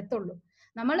ലൈഫിലോട്ട് വരത്തുള്ളൂ.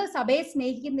 നമ്മൾ സഭയെ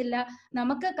സ്നേഹിക്കുന്നില്ല,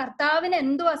 നമുക്ക് കർത്താവിന്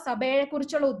എന്തോ ആ സഭയെ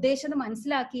കുറിച്ചുള്ള ഉദ്ദേശം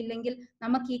മനസ്സിലാക്കിയില്ലെങ്കിൽ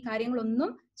നമുക്ക് ഈ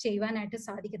കാര്യങ്ങളൊന്നും ചെയ്യുവാനായിട്ട്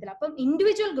സാധിക്കത്തില്ല. അപ്പം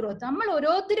ഇൻഡിവിജ്വൽ ഗ്രോത്ത്, നമ്മൾ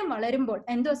ഓരോരുത്തരും വളരുമ്പോൾ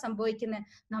എന്തോ സംഭവിക്കുന്നത്,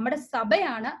 നമ്മുടെ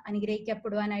സഭയാണ്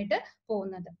അനുഗ്രഹിക്കപ്പെടുവാനായിട്ട്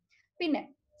പോകുന്നത്. പിന്നെ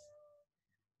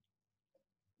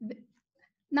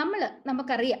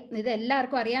നമുക്കറിയാം, ഇത്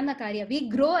എല്ലാവർക്കും അറിയാവുന്ന കാര്യം, V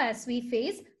grow as we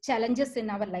face challenges in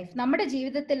our life. നമ്മുടെ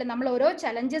ജീവിതത്തിൽ നമ്മൾ ഓരോ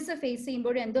ചലഞ്ചസ് ഫേസ്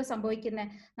ചെയ്യുമ്പോഴും എന്തോ സംഭവിക്കുന്നത്,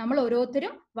 നമ്മൾ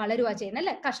ഓരോരുത്തരും വളരുക ചെയ്യുന്നത്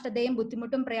അല്ലെ. കഷ്ടതയും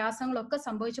ബുദ്ധിമുട്ടും പ്രയാസങ്ങളും ഒക്കെ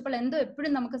സംഭവിച്ചപ്പോൾ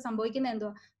എപ്പോഴും നമുക്ക് സംഭവിക്കുന്നത്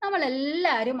നമ്മൾ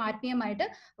എല്ലാവരും ആത്മീയമായിട്ട്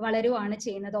വളരുവാണ്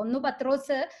ചെയ്യുന്നത്. ഒന്ന്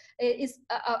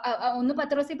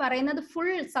പത്രോസ് പറയുന്നത് ഫുൾ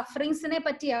സഫറിങ്സിനെ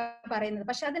പറ്റിയാണ് പറയുന്നത്.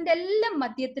 പക്ഷെ അതിന്റെ എല്ലാം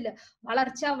മധ്യത്തില്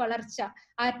വളർച്ച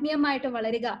ആത്മീയമായിട്ട്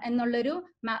വളരുക എന്നുള്ളൊരു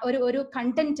ഒരു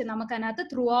കണ്ടന്റ് നമുക്ക് അതിനകത്ത്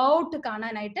ത്രൂ ഔട്ട്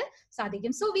കാണാനായിട്ട്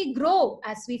സാധിക്കും. So we grow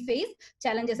as we face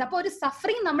challenges. അപ്പൊ ഒരു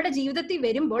സഫറിങ് നമ്മുടെ ജീവിതത്തിൽ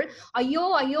വരുമ്പോൾ അയ്യോ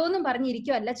എന്നും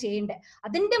പറഞ്ഞിരിക്കുകയല്ല ചെയ്യേണ്ടത്.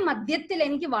 അതിന്റെ മധ്യത്തിൽ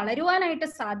എനിക്ക് വളരുവാനായിട്ട്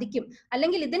സാധിക്കും,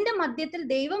 അല്ലെങ്കിൽ ഇതിന്റെ മധ്യത്തിൽ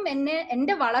ദൈവം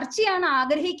എന്റെ വളർച്ചയാണ്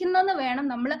ആഗ്രഹിക്കുന്നതെന്ന് വേണം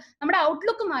നമ്മുടെ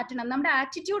ഔട്ട്ലുക്ക് മാറ്റണം, നമ്മുടെ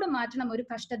ആറ്റിറ്റ്യൂഡ് മാറ്റണം. ഒരു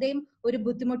കഷ്ടതയും ഒരു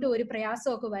ബുദ്ധിമുട്ടും ഒരു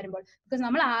പ്രയാസവും ഒക്കെ വരുമ്പോൾ, ബിക്കോസ്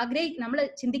നമ്മൾ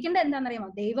ചിന്തിക്കേണ്ടത്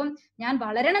എന്താണെന്നറിയാമോ, ദൈവം ഞാൻ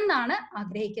വളരണം എന്നാണ്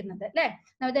ആഗ്രഹിക്കുന്നത് അല്ലെ.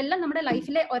 ഇതെല്ലാം നമ്മുടെ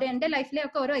ലൈഫിലെ എന്റെ ലൈഫിലെ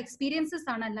ഒക്കെ ഓരോ എക്സ്പീരിയൻസസ്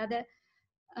ആണ്, അല്ലാതെ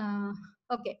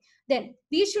okay, then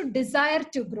we should desire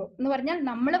to grow എന്ന് പറഞ്ഞാൽ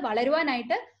നമ്മൾ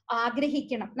വളരുവാനായിട്ട്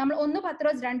ആഗ്രഹിക്കണം. നമ്മൾ 1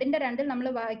 പത്രോസ് 2:2 നമ്മൾ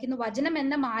വായിക്കുന്നു, വചനം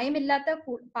എന്ന മായമില്ലാത്ത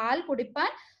പാൽ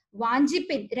കുടിപ്പാൻ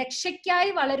വാഞ്ചിപ്പിൻ, രക്ഷയ്ക്കായി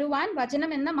വളരുവാൻ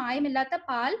വചനം എന്ന മായമില്ലാത്ത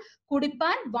പാൽ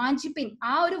കുടിപ്പാൻ വാഞ്ചിപ്പിൻ.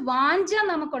 ആ ഒരു വാഞ്ച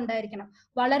നമുക്കുണ്ടായിരിക്കണം.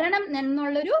 വളരണം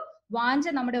എന്നുള്ളൊരു വാഞ്ച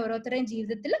നമ്മുടെ ഓരോരുത്തരുടെയും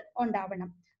ജീവിതത്തിൽ ഉണ്ടാവണം.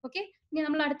 ഓക്കെ, ഇനി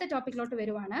നമ്മൾ അടുത്ത ടോപ്പിക്കിലോട്ട്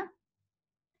വരുവാണ്.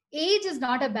 Age is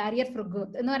not A barrier for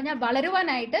growth എന്ന് പറഞ്ഞാൽ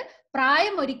വളരുവാനായിട്ട്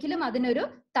പ്രായം ഒരിക്കലും അതിനൊരു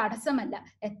തടസ്സമല്ല.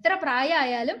 എത്ര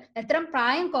പ്രായമായാലും എത്ര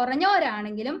പ്രായം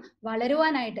കുറഞ്ഞവരാണെങ്കിലും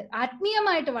വളരുവാനായിട്ട്,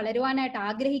 ആത്മീയമായിട്ട് വളരുവാനായിട്ട്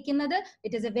ആഗ്രഹിക്കുന്നത്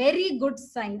it is A very good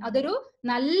sign. അതൊരു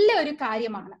നല്ല ഒരു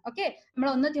കാര്യമാണ്. ഓക്കെ, നമ്മൾ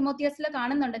 1 തിമോത്തിയസിൽ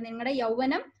കാണുന്നുണ്ട്, നിങ്ങളുടെ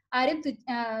യൗവനം ആരും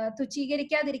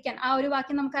തുച്ഛീകരിക്കാതിരിക്കാൻ. ആ ഒരു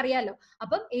വാക്യം നമുക്കറിയാലോ.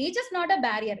 അപ്പം age is not A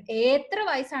barrier. എത്ര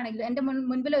വയസ്സാണെങ്കിലും, എന്റെ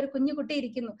മുൻപിൽ ഒരു കുഞ്ഞു കുട്ടി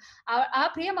ഇരിക്കുന്നു, ആ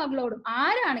പ്രിയ മകളോടും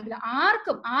ആരാണെങ്കിലും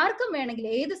ആർക്കും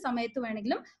വേണമെങ്കിലും ഏത് സമയത്ത്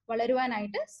വേണമെങ്കിലും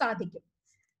വളരുവാനായിട്ട് സാധിക്കും.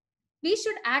 We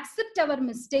should accept our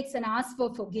mistakes and ask for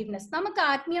forgiveness. നമുക്ക്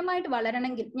ആത്മീയമായിട്ട്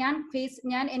വളരണമെങ്കിൽ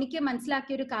എനിക്ക്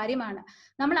മനസ്സിലാക്കിയ ഒരു കാര്യമാണ്,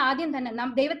 നമ്മൾ ആദ്യം തന്നെ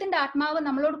ദൈവത്തിന്റെ ആത്മാവ്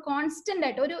നമ്മളോട് കോൺസ്റ്റന്റ്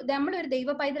ആയിട്ട്, നമ്മളൊരു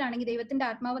ദൈവ പൈതലാണെങ്കിൽ ദൈവത്തിന്റെ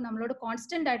ആത്മാവ് നമ്മളോട്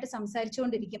കോൺസ്റ്റന്റ് ആയിട്ട്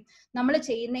സംസാരിച്ചുകൊണ്ടിരിക്കും. നമ്മൾ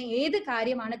ചെയ്യുന്ന ഏത്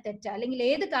കാര്യമാണ് തെറ്റ്, അല്ലെങ്കിൽ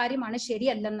ഏത് കാര്യമാണ്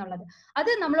ശരിയല്ലെന്നുള്ളത്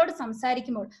അത് നമ്മളോട്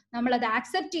സംസാരിക്കുമ്പോൾ നമ്മൾ അത്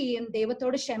ആക്സെപ്റ്റ് ചെയ്യുകയും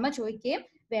ദൈവത്തോട് ക്ഷമ ചോദിക്കുകയും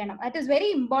വേണം. That is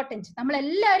very important. നമ്മൾ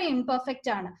എല്ലാവരും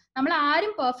ഇംപെർഫെക്റ്റ് ആണ്, നമ്മൾ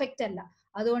ആരും പെർഫെക്റ്റ് അല്ല.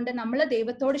 അതുകൊണ്ട് നമ്മൾ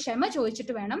ദൈവത്തോട് ക്ഷമ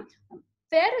ചോദിച്ചിട്ട് വേണം.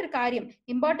 വേറൊരു കാര്യം,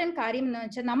 ഇമ്പോർട്ടന്റ് കാര്യം എന്ന്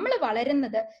വെച്ചാൽ നമ്മൾ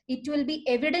വളരുന്നത് it will be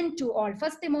evident to all.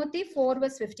 1 Timothy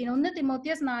 4:15, 1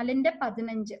 Timotheus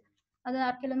 4:15. അത്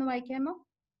ആർക്കെങ്കിലും ഒന്ന് വായിക്കാമോ?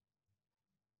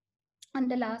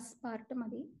 അതിന്റെ ലാസ്റ്റ് പാർട്ട്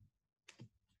മതി.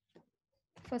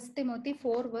 1 തിമോത്തി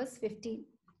 4:15.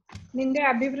 നിന്റെ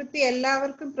അഭിവൃദ്ധി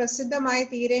എല്ലാവർക്കും പ്രസിദ്ധമായി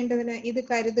തീരേണ്ടതിന് ഇത്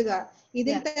കരുതുക,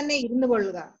 ഇതിൽ തന്നെ ഇരുന്നു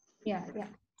കൊള്ളുക.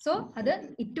 സോ അത്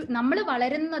നമ്മൾ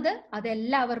വളരുന്നത്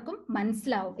അതെല്ലാവർക്കും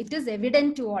മനസ്സിലാവും. It is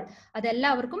evident to all.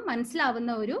 അതെല്ലാവർക്കും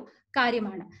മനസ്സിലാവുന്ന ഒരു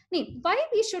കാര്യമാണ്. ഇനി Y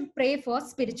we should pray for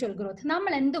spiritual growth.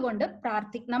 നമ്മൾ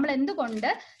എന്തുകൊണ്ട്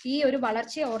ഈ ഒരു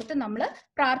വളർച്ചയെ ഓർത്ത് നമ്മൾ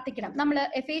പ്രാർത്ഥിക്കണം? നമ്മൾ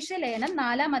എഫേസ്യ ലേഖനം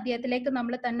 4-ാം അധ്യായത്തിലേക്ക്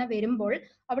നമ്മൾ തന്നെ വരുമ്പോൾ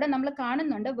അവിടെ നമ്മൾ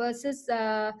കാണുന്നുണ്ട്, വേഴ്സസ്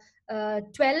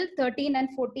 12, 13 and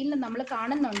 14 നമ്മൾ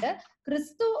കാണുന്നുണ്ട്,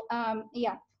 ക്രിസ്തു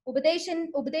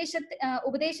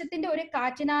ഉപദേശത്തിന്റെ ഒരു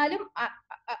കാറ്റിനാലും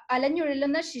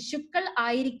അലഞ്ഞുഴലുന്ന ശിശുക്കൾ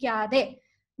ആയിരിക്കാതെ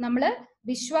നമ്മള്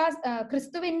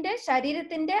ക്രിസ്തുവിന്റെ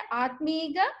ശരീരത്തിന്റെ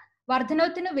ആത്മീക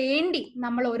വർധനത്തിന് വേണ്ടി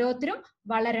നമ്മൾ ഓരോരുത്തരും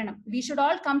വളരണം. We should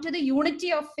all come to the unity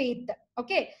of faith.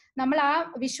 Okay, നമ്മൾ ആ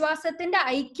വിശ്വാസത്തിന്റെ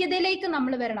ഐക്യതയിലേക്ക്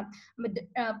നമ്മൾ വരണം.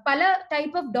 പല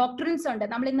ടൈപ്പ് ഓഫ് ഡോക്ട്രിൻസ് ഉണ്ട്.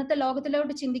 നമ്മൾ ഇന്നത്തെ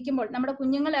ലോകത്തിലോട്ട് ചിന്തിക്കുമ്പോൾ, നമ്മുടെ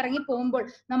കുഞ്ഞുങ്ങൾ ഇറങ്ങി പോകുമ്പോൾ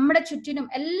നമ്മുടെ ചുറ്റിനും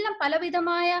എല്ലാം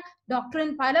പലവിധമായ ഡോക്ട്രിൻ,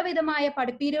 പലവിധമായ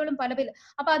പഠിപ്പീരുകളും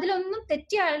അപ്പൊ അതിലൊന്നും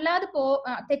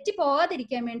തെറ്റി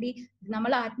പോകാതിരിക്കാൻ വേണ്ടി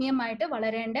നമ്മൾ ആത്മീയമായിട്ട്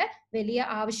വളരേണ്ട വലിയ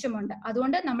ആവശ്യമുണ്ട്.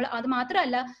 അതുകൊണ്ട് നമ്മൾ അത്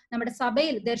മാത്രമല്ല, നമ്മുടെ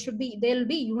സഭയിൽ there will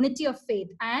be unity of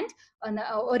faith and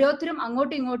ഓരോരുത്തരും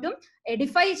അങ്ങോട്ടും ഇങ്ങോട്ടും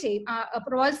എഡിഫൈ ചെയ്യും,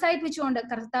 പ്രോത്സാഹിപ്പിച്ചുകൊണ്ട്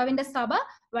കർത്താവിന്റെ സഭ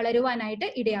വളരുവാനായിട്ട്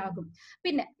ഇടയാകും.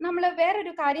 പിന്നെ നമ്മൾ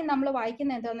വേറൊരു കാര്യം നമ്മൾ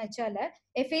വായിക്കുന്നത് എന്താന്ന് വെച്ചാല്,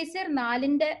 എഫേസ്യർ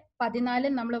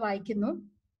 4:14 നമ്മൾ വായിക്കുന്നു,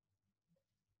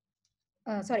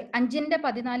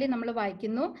 5:14 നമ്മൾ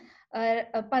വായിക്കുന്നു,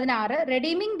 16,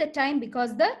 redeeming the time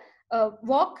because the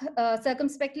walk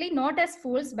circumspectly, not as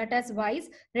fools but as wise,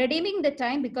 redeeming the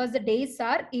time because the days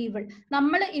are evil.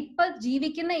 നമ്മൾ ഇപ്പൊ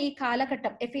ജീവിക്കുന്ന ഈ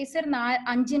കാലഘട്ടം, എഫേസ്യർ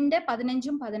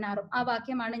 5:15-16 ആ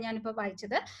വാക്യമാണ് ഞാനിപ്പോ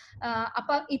വായിച്ചത്.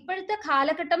 അപ്പൊ ഇപ്പോഴത്തെ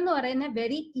കാലഘട്ടം എന്ന് പറയുന്നത്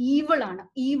വെരി ഈവിൾ ആണ്.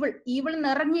 ഈവിൾ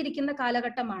നിറഞ്ഞിരിക്കുന്ന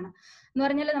കാലഘട്ടമാണ് എന്ന്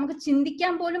പറഞ്ഞാൽ നമുക്ക്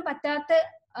ചിന്തിക്കാൻ പോലും പറ്റാത്ത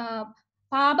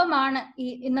പാപമാണ് ഈ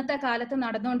ഇന്നത്തെ കാലത്ത്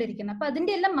നടന്നുകൊണ്ടിരിക്കുന്നത്. അപ്പൊ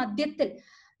അതിന്റെ എല്ലാം മധ്യത്തിൽ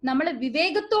നമ്മൾ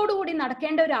വിവേകത്തോടുകൂടി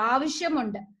നടക്കേണ്ട ഒരു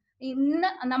ആവശ്യമുണ്ട്. ഇന്ന്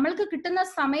നമ്മൾക്ക് കിട്ടുന്ന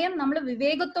സമയം നമ്മൾ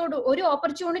വിവേകത്തോട്, ഒരു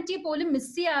ഓപ്പർച്യൂണിറ്റി പോലും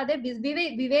മിസ് ചെയ്യാതെ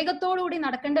വിവേകത്തോടുകൂടി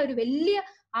നടക്കേണ്ട ഒരു വലിയ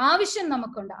ആവശ്യം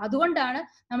നമുക്കുണ്ട്. അതുകൊണ്ടാണ്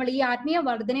നമ്മൾ ഈ ആത്മീയ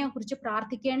വർധനയെ കുറിച്ച്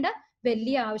പ്രാർത്ഥിക്കേണ്ട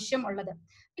വലിയ ആവശ്യം ഉള്ളത്.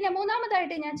 പിന്നെ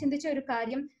മൂന്നാമതായിട്ട് ഞാൻ ചിന്തിച്ച ഒരു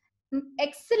കാര്യം,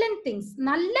 എക്സലന്റ് തിങ്സ്,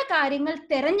 നല്ല കാര്യങ്ങൾ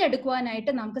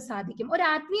തിരഞ്ഞെടുക്കുവാനായിട്ട് നമുക്ക് സാധിക്കും. ഒരു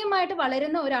ആത്മീയമായിട്ട്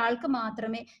വളരുന്ന ഒരാൾക്ക്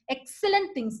മാത്രമേ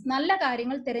എക്സലന്റ് തിങ്സ്, നല്ല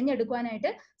കാര്യങ്ങൾ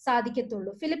തിരഞ്ഞെടുക്കുവാനായിട്ട്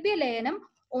സാധിക്കത്തുള്ളൂ. ഫിലിപ്പിയ ലേഖനം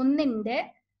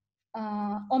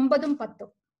 1:9-10.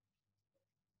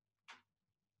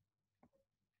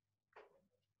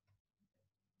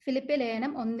 ഫിലിപ്പിയ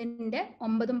ലേഖനം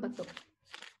 1:9-10.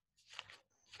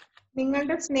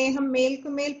 നിങ്ങളുടെ സ്നേഹം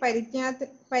മേൽക്കുമേൽ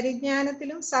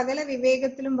പരിജ്ഞാനത്തിലും സകല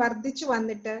വിവേകത്തിലും വർദ്ധിച്ചു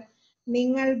വന്നിട്ട്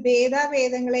നിങ്ങൾ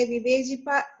ഭേദാഭേദങ്ങളെ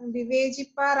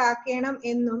വിവേചിപ്പാറാക്കണം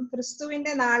എന്നും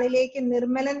ക്രിസ്തുവിന്റെ നാളിലേക്ക്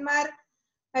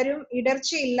നിർമ്മലന്മാരും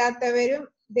ഇടർച്ചയില്ലാത്തവരും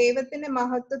ദൈവത്തിന്റെ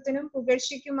മഹത്വത്തിനും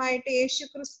പുകഴ്ചയ്ക്കുമായിട്ട് യേശു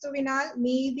ക്രിസ്തുവിനാൽ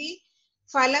നീതി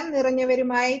ഫലം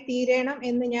നിറഞ്ഞവരുമായി തീരണം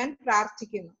എന്ന് ഞാൻ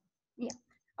പ്രാർത്ഥിക്കുന്നു.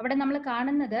 അവിടെ നമ്മൾ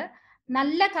കാണുന്നത്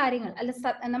നല്ല കാര്യങ്ങൾ അല്ല,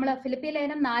 നമ്മൾ ഫിലിപ്പി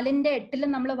ലേഖനം 4:8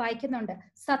 നമ്മൾ വായിക്കുന്നുണ്ട്,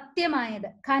 സത്യമായത്,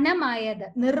 ഘനമായത്,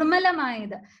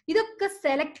 നിർമ്മലമായത്, ഇതൊക്കെ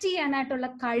സെലക്ട് ചെയ്യാനായിട്ടുള്ള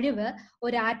കഴിവ്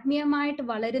ഒരു ആത്മീയമായിട്ട്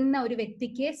വളരുന്ന ഒരു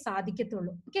വ്യക്തിക്ക്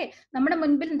സാധിക്കത്തുള്ളൂ. ഓക്കെ, നമ്മുടെ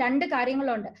മുൻപിൽ 2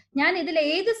 കാര്യങ്ങളുണ്ട്. ഞാൻ ഇതിൽ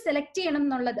ഏത് സെലക്ട് ചെയ്യണം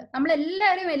എന്നുള്ളത് നമ്മൾ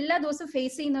എല്ലാവരും എല്ലാ ദിവസവും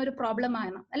ഫേസ് ചെയ്യുന്ന ഒരു പ്രോബ്ലം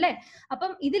ആണ് അല്ലെ.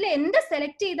 അപ്പം ഇതിൽ എന്ത്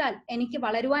സെലക്ട് ചെയ്താൽ എനിക്ക്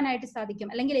വളരുവാനായിട്ട് സാധിക്കും,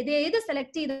 അല്ലെങ്കിൽ ഇത് ഏത്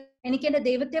സെലക്ട് ചെയ്ത് എനിക്ക് എന്റെ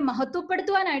ദൈവത്തെ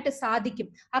മഹത്വപ്പെടുത്തുവാനായിട്ട് സാധിക്കും,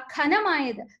 ആ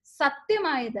ഘനമായത്,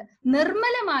 സത്യമായത്,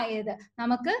 നിർമ്മലമായത്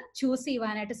നമുക്ക് ചൂസ്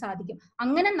ചെയ്യുവാനായിട്ട് സാധിക്കും.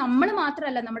 അങ്ങനെ നമ്മൾ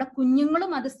മാത്രമല്ല, നമ്മുടെ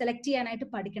കുഞ്ഞുങ്ങളും അത് സെലക്ട് ചെയ്യാനായിട്ട്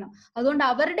പഠിക്കണം. അതുകൊണ്ട്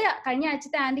അവരുടെ കഴിഞ്ഞ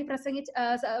ആഴ്ചത്തെ ആന്റി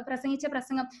പ്രസംഗിച്ച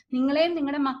പ്രസംഗം നിങ്ങളെയും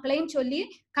നിങ്ങളുടെ മക്കളെയും ചൊല്ലി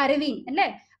കരവീൻ അല്ലെ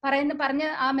പറഞ്ഞ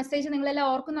ആ മെസ്സേജ് നിങ്ങളെല്ലാം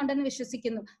ഓർക്കുന്നുണ്ടെന്ന്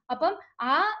വിശ്വസിക്കുന്നു. അപ്പം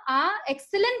ആ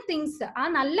എക്സലന്റ് തിങ്സ്, ആ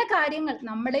നല്ല കാര്യങ്ങൾ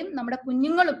നമ്മുടെയും നമ്മുടെ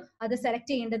കുഞ്ഞുങ്ങളും അത് സെലക്ട്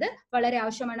ചെയ്യേണ്ടത് വളരെ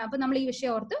ആവശ്യമാണ്. അപ്പൊ നമ്മൾ ഈ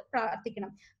വിഷയം ഓർത്ത് പ്രാർത്ഥിക്കണം.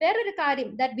 വേറൊരു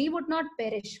കാര്യം, that we would not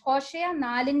perish. ഹോശയ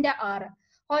 4:6.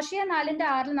 ഹോശയ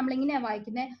 4:6 നമ്മൾ ഇങ്ങനെയാ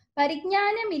വായിക്കുന്നത്,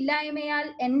 പരിജ്ഞാനം ഇല്ലായ്മയാൽ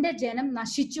എന്റെ ജനം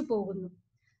നശിച്ചു പോകുന്നു.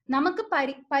 നമുക്ക്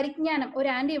പരിജ്ഞാനം, ഒരു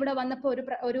ആന്റി ഇവിടെ വന്നപ്പോ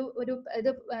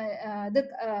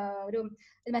ഒരു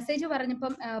മെസ്സേജ്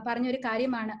പറഞ്ഞപ്പം പറഞ്ഞൊരു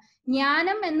കാര്യമാണ്,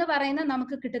 ജ്ഞാനം എന്ന് പറയുന്ന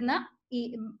നമുക്ക് കിട്ടുന്ന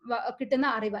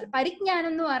അറിവാൽ, പരിജ്ഞാനം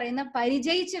എന്ന് പറയുന്ന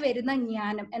പരിചയിച്ചു വരുന്ന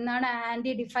ജ്ഞാനം എന്നാണ്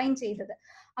ആന്റി ഡിഫൈൻ ചെയ്തത്.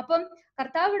 അപ്പം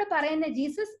കർത്താവ് ഇവിടെ പറയുന്ന,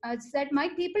 Jesus Z my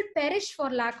people perish four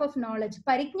lack of knowledge.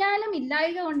 പരിജ്ഞാനം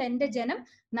ഇല്ലായ്ക കൊണ്ട് എന്റെ ജനം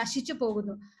നശിച്ചു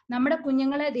പോകുന്നു. നമ്മുടെ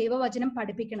കുഞ്ഞുങ്ങളെ ദൈവവചനം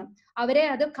പഠിപ്പിക്കണം, അവരെ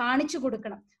അത് കാണിച്ചു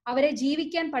കൊടുക്കണം, അവരെ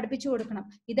ജീവിക്കാൻ പഠിപ്പിച്ചു കൊടുക്കണം.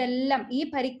 ഇതെല്ലാം ഈ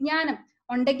പരിജ്ഞാനം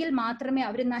ഉണ്ടെങ്കിൽ മാത്രമേ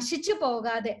അവർ നശിച്ചു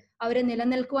പോകാതെ അവര്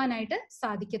നിലനിൽക്കുവാനായിട്ട്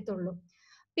സാധിക്കത്തുള്ളൂ.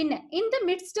 പിന്നെ in the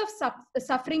midst of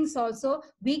sufferings also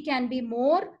we can be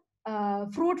more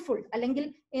fruitful, അല്ലെങ്കിൽ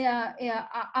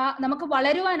നമുക്ക്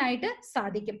വളരുവാനായിട്ട്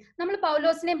സാധിക്കും. നമ്മൾ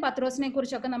പൗലോസിനെയും പത്രോസിനെയും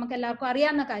കുറിച്ചൊക്കെ നമുക്ക് എല്ലാവർക്കും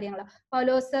അറിയാവുന്ന കാര്യങ്ങളാണ്.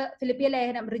 പൗലോസ് ഫിലിപ്പിയ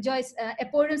ലേഖനം റിജോയ്സ്,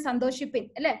 എപ്പോഴും സന്തോഷിപ്പിൻ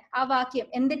അല്ലെ, ആ വാക്യം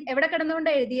എവിടെ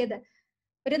കിടന്നുകൊണ്ടാണ് എഴുതിയത്?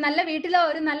 ഒരു നല്ല വീട്ടിലോ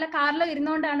ഒരു നല്ല കാറിലോ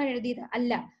ഇരുന്നുകൊണ്ടാണ് എഴുതിയത്?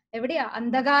 അല്ല. എവിടെയാ?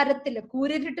 അന്ധകാരത്തില്,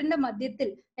 കൂരിരുട്ടിന്റെ മധ്യത്തിൽ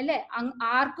അല്ലെ,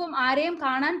 ആർക്കും ആരെയും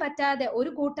കാണാൻ പറ്റാതെ, ഒരു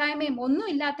കൂട്ടായ്മയും ഒന്നും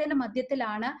ഇല്ലാത്തതിന്റെ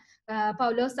മധ്യത്തിലാണ്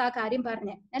പൗലോസ് ആ കാര്യം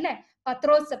പറഞ്ഞത് അല്ലെ.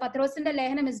 പത്രോസിന്റെ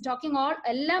ലേഖനം ഇസ് ടോക്കിംഗ് ഓൾ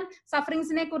എല്ലാം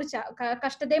സഫറിങ്സിനെ കുറിച്ച്,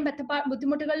 കഷ്ടതയും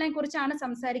ബുദ്ധിമുട്ടുകളെ കുറിച്ചാണ്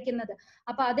സംസാരിക്കുന്നത്.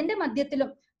 അപ്പൊ അതിന്റെ മധ്യത്തിലും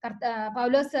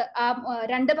പൗലോസ് ആ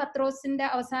 2 പത്രോസിന്റെ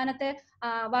അവസാനത്തെ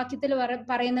വാക്യത്തിൽ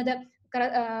പറയുന്നത്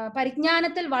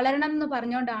പരിജ്ഞാനത്തിൽ വളരണം എന്ന്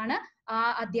പറഞ്ഞുകൊണ്ടാണ് ആ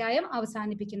അധ്യായം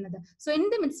അവസാനിപ്പിക്കുന്നത്. So in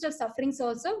the midst of sufferings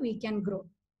also we can grow.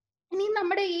 ഇനി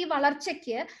നമ്മുടെ ഈ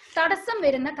വളർച്ചയ്ക്ക് തടസ്സം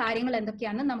വരുന്ന കാര്യങ്ങൾ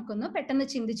എന്തൊക്കെയാണെന്ന് നമുക്കൊന്ന് പെട്ടെന്ന്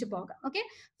ചിന്തിച്ചു പോകാം. ഓക്കെ,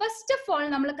 ഫസ്റ്റ് ഓഫ് ഓൾ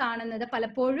നമ്മൾ കാണുന്നത്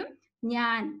പലപ്പോഴും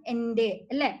ഞാൻ, എന്റെ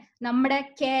അല്ലെ, നമ്മുടെ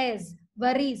CARES,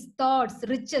 worries, thoughts,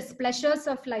 riches, pleasures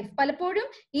of life, പലപ്പോഴും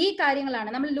ഈ കാര്യങ്ങളാണ്.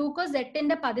 നമ്മൾ ലൂക്കോസ്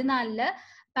 8:14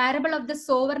 പാരബിൾ ഓഫ് ദ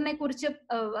സോവറിനെ കുറിച്ച്,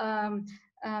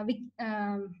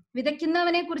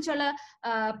 വിതയ്ക്കുന്നവനെ കുറിച്ചുള്ള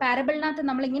പാരബിളിനകത്ത്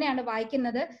നമ്മൾ ഇങ്ങനെയാണ്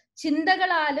വായിക്കുന്നത്,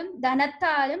 ചിന്തകളാലും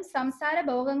ധനത്താലും സംസാര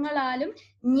ഭോഗങ്ങളാലും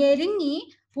ഞെരുങ്ങി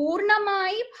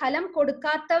പൂർണ്ണമായി ഫലം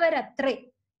കൊടുക്കാത്തവരത്രേ.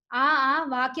 ആ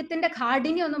വാക്യത്തിന്റെ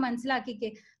കാഠിന്യം ഒന്ന് മനസ്സിലാക്കിക്കേ.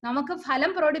 നമുക്ക്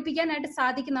ഫലം പ്രകടിപ്പിക്കാനായിട്ട്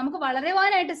സാധിക്കും, നമുക്ക്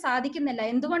വളരുവാനായിട്ട് സാധിക്കുന്നില്ല.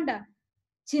 എന്തുകൊണ്ടാ?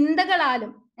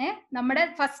 ചിന്തകളാലും. നമ്മുടെ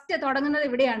ഫസ്റ്റ് തുടങ്ങുന്നത്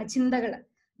ഇവിടെയാണ്, ചിന്തകള്.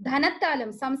 ധനത്താലും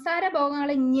സംസാര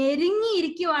ഭോഗങ്ങളെ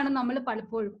ഞെരുങ്ങിയിരിക്കുവാണ് നമ്മൾ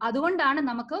പലപ്പോഴും. അതുകൊണ്ടാണ്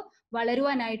നമുക്ക്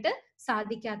വളരുവാനായിട്ട്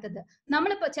സാധിക്കാത്തത്.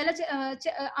 നമ്മളിപ്പോ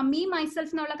മീ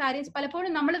മൈസെൽഫ് എന്നുള്ള കാര്യം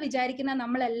പലപ്പോഴും നമ്മൾ വിചാരിക്കുന്ന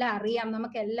നമ്മളെല്ലാം അറിയാം,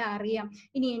 നമുക്കെല്ലാം അറിയാം,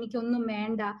 ഇനി എനിക്കൊന്നും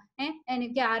വേണ്ട,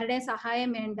 എനിക്ക് ആരുടെ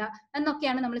സഹായം വേണ്ട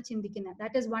എന്നൊക്കെയാണ് നമ്മൾ ചിന്തിക്കുന്നത്.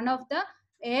 That is one of the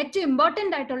ഏറ്റവും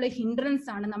ഇമ്പോർട്ടന്റ് ആയിട്ടുള്ള ഹിൻഡ്രൻസ്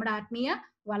ആണ് നമ്മുടെ ആത്മീയ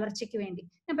വളർച്ചയ്ക്ക് വേണ്ടി.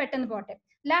 ഞാൻ പെട്ടെന്ന് പോട്ടെ.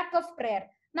 Lack of prayer.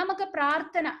 നമുക്ക്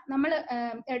പ്രാർത്ഥന,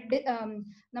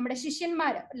 നമ്മുടെ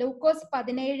ശിഷ്യന്മാര് ലൂക്കോസ്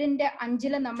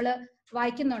 17:5 നമ്മൾ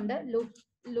വായിക്കുന്നുണ്ട്.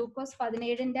 ലൂക്കോസ്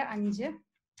 17:5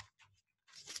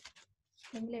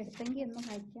 എടുത്തെങ്കിൽ ഒന്ന്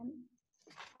വായിക്കാൻ.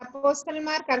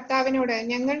 അപ്പോസ്തലന്മാർ കർത്താവിനോട്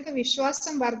ഞങ്ങൾക്ക്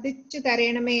വിശ്വാസം വർദ്ധിച്ചു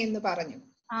തരണമേ എന്ന് പറഞ്ഞു.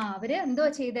 അവര് എന്തോ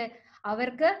ചെയ്തേ?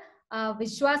 അവർക്ക്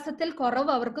വിശ്വാസത്തിൽ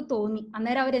കുറവ് അവർക്ക് തോന്നി.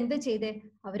 അന്നേരം അവരെന്ത് ചെയ്തേ?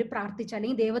 അവര് പ്രാർത്ഥിച്ചു,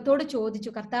 അല്ലെങ്കിൽ ദൈവത്തോട് ചോദിച്ചു,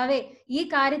 കർത്താവേ ഈ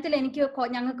കാര്യത്തിൽ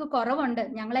ഞങ്ങൾക്ക് കുറവുണ്ട്,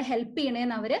 ഞങ്ങളെ ഹെൽപ്പ്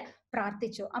ചെയ്യണേന്ന് അവര്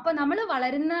പ്രാർത്ഥിച്ചു. അപ്പൊ നമ്മൾ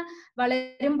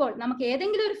വളരുമ്പോൾ നമുക്ക്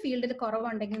ഏതെങ്കിലും ഒരു ഫീൽഡിൽ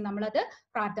കുറവുണ്ടെങ്കിൽ നമ്മളത്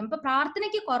അപ്പൊ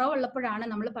പ്രാർത്ഥനയ്ക്ക് കുറവുള്ളപ്പോഴാണ്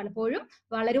നമ്മൾ പലപ്പോഴും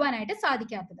വളരുവാനായിട്ട്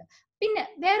സാധിക്കാത്തത്. പിന്നെ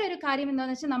വേറൊരു കാര്യം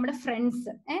എന്താണെന്ന് വെച്ചാൽ നമ്മുടെ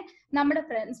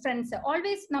ഫ്രണ്ട്സ്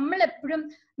ഓൾവേസ് നമ്മളെപ്പോഴും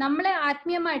നമ്മളെ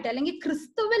ആത്മീയമായിട്ട് അല്ലെങ്കിൽ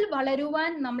ക്രിസ്തുവിൽ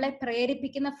വളരുവാൻ നമ്മളെ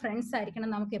പ്രേരിപ്പിക്കുന്ന ഫ്രണ്ട്സ്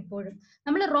ആയിരിക്കണം നമുക്ക് എപ്പോഴും.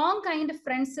 നമ്മൾ റോങ് കൈൻഡ് ഓഫ്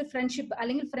ഫ്രണ്ട്ഷിപ്പ് അല്ലെങ്കിൽ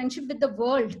അല്ലെങ്കിൽ ഫ്രണ്ട്ഷിപ്പ് വിത്ത് ദ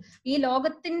വേൾഡ്, ഈ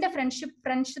ലോകത്തിന്റെ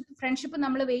ഫ്രണ്ട്ഷിപ്പ്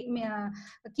നമ്മൾ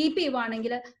കീപ്പ്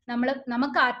ചെയ്യുവാണെങ്കിൽ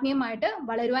നമുക്ക് ആത്മീയമായിട്ട്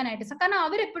വളരുവാനായിട്ട്. കാരണം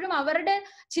അവരെപ്പോഴും അവരുടെ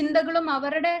ചിന്തകളും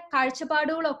അവരുടെ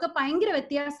കാഴ്ചപ്പാടുകളും ഒക്കെ ഭയങ്കര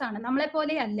വ്യത്യാസമാണ്, നമ്മളെ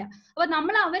പോലെ അല്ല. അപ്പൊ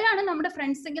അവരാണ് നമ്മുടെ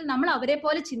ഫ്രണ്ട്സ് എങ്കിൽ നമ്മൾ അവരെ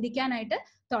പോലെ ചിന്തിക്കാനായിട്ട്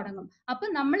തുടങ്ങും. അപ്പൊ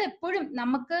നമ്മൾ എപ്പോഴും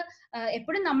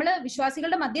നമ്മൾ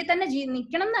വിശ്വാസികളുടെ മധ്യേ തന്നെ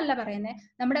നിൽക്കണം എന്നല്ല പറയുന്നത്.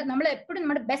 നമ്മൾ എപ്പോഴും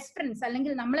നമ്മുടെ ബെസ്റ്റ് ഫ്രണ്ട്സ്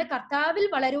അല്ലെങ്കിൽ നമ്മളെ കർത്താവിൽ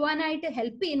വളരുവാനായിട്ട്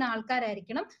ഹെൽപ്പ് ചെയ്യുന്ന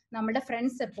ആൾക്കാരായിരിക്കണം നമ്മുടെ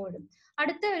ഫ്രണ്ട്സ് എപ്പോഴും.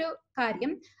 അടുത്ത ഒരു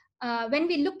കാര്യം, when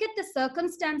we look at the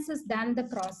circumstances than the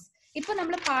cross. ഇപ്പൊ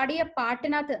നമ്മൾ പാടിയ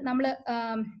പാട്ടിനകത്ത് നമ്മൾ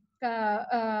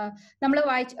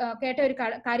കേട്ട ഒരു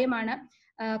കാര്യമാണ്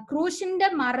ക്രൂശിന്റെ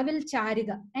മറവിൽ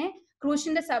ചാരുക.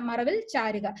 ക്രൂശിന്റെ മറവിൽ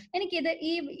ചാരുക. എനിക്കിത്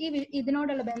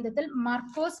ഇതിനോടുള്ള ബന്ധത്തിൽ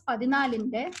മർക്കോസ്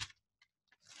 14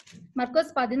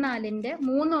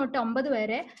 3 തൊട്ട് 9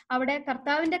 വരെ അവിടെ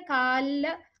കർത്താവിന്റെ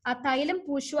കാലില് ആ തൈലം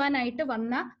പൂശുവാനായിട്ട്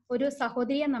വന്ന ഒരു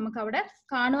സഹോദരിയെ നമുക്ക് അവിടെ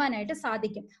കാണുവാനായിട്ട്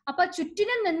സാധിക്കും. അപ്പൊ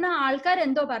ചുറ്റിനും നിന്ന ആൾക്കാർ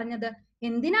എന്തോ പറഞ്ഞത്,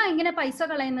 എന്തിനാ ഇങ്ങനെ പൈസ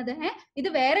കളയുന്നത്, ഇത്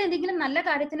വേറെ എന്തെങ്കിലും നല്ല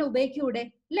കാര്യത്തിന് ഉപയോഗിക്കൂടെ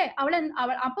അല്ലെ?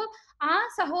 അപ്പൊ ആ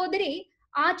സഹോദരി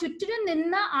ആ ചുറ്റിനും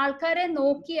നിന്ന ആൾക്കാരെ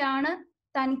നോക്കിയാണ്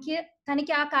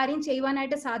തനിക്ക് ആ കാര്യം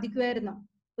ചെയ്യുവാനായിട്ട് സാധിക്കുമായിരുന്നോ?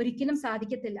 ഒരിക്കലും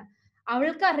സാധിക്കത്തില്ല.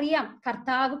 അവൾക്കറിയാം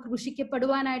കർത്താവ്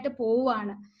ക്രൂശിക്കപ്പെടുവാനായിട്ട്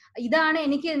പോവുകയാണ്. ഇതാണ്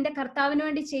എനിക്ക് എന്റെ കർത്താവിന്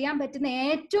വേണ്ടി ചെയ്യാൻ പറ്റുന്ന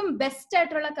ഏറ്റവും ബെസ്റ്റ്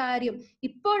ആയിട്ടുള്ള കാര്യം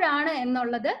ഇപ്പോഴാണ്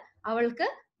എന്നുള്ളത് അവൾക്ക്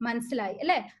മനസ്സിലായി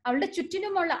അല്ലെ? അവളുടെ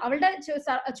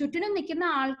ചുറ്റിനും നിൽക്കുന്ന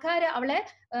ആൾക്കാർ അവളെ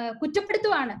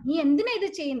കുറ്റപ്പെടുത്തുവാണ്. നീ എന്തിനാ ഇത്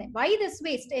ചെയ്യുന്നത്? Why this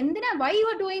waste? Why you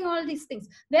are doing all these things?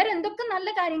 വേറെ എന്തൊക്കെ നല്ല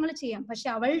കാര്യങ്ങൾ ചെയ്യാം. പക്ഷെ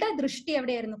അവളുടെ ദൃഷ്ടി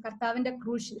എവിടെയായിരുന്നു? കർത്താവിന്റെ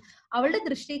ക്രൂശിൽ. അവളുടെ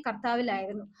ദൃഷ്ടി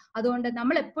കർത്താവിലായിരുന്നു. അതുകൊണ്ട്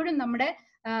നമ്മൾ എപ്പോഴും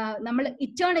നമ്മൾ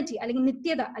ഇറ്റേണിറ്റി അല്ലെങ്കിൽ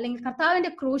നിത്യത അല്ലെങ്കിൽ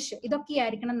കർത്താവിന്റെ ക്രൂശ്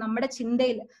ഇതൊക്കെയായിരിക്കണം നമ്മുടെ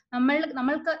ചിന്തയിൽ.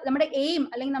 നമ്മൾക്ക് നമ്മുടെ എയിം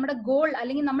അല്ലെങ്കിൽ നമ്മുടെ ഗോൾ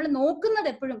അല്ലെങ്കിൽ നമ്മൾ നോക്കുന്നത്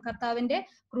എപ്പോഴും കർത്താവിന്റെ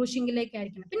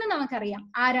ക്രൂശിങ്കിലേക്കായിരിക്കണം. പിന്നെ നമുക്കറിയാം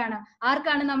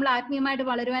ആർക്കാണ് നമ്മൾ ആത്മീയമായിട്ട്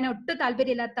വളരുവാൻ ഒട്ടും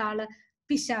താല്പര്യമില്ലാത്ത ആള്?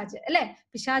 പിശാച് അല്ലെ?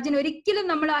 പിശാചിന് ഒരിക്കലും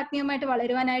നമ്മൾ ആത്മീയമായിട്ട്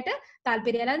വളരുവാനായിട്ട്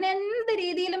താല്പര്യമില്ല. അതിന് എന്ത്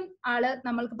രീതിയിലും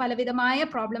നമ്മൾക്ക് പലവിധമായ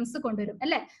പ്രോബ്ലംസ് കൊണ്ടുവരും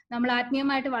അല്ലെ? നമ്മൾ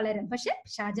ആത്മീയമായിട്ട് വളരും, പക്ഷെ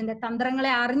പിശാചിന്റെ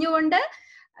തന്ത്രങ്ങളെ അറിഞ്ഞുകൊണ്ട്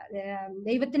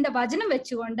ദൈവത്തിന്റെ വചനം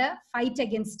വെച്ചുകൊണ്ട് ഫൈറ്റ്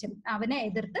അഗൈൻസ്റ്റ് ഹിം, അവനെ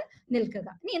എതിർത്ത് നിൽക്കുക.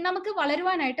 ഇനി നമുക്ക്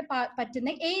വളരുവാനായിട്ട് പറ്റുന്ന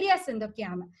ഏരിയാസ്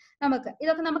എന്തൊക്കെയാണ്?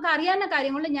 ഇതൊക്കെ നമുക്ക് അറിയാവുന്ന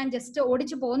കാര്യങ്ങൾ ഞാൻ ജസ്റ്റ്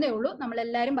ഓടിച്ചു പോകുന്നേ ഉള്ളൂ.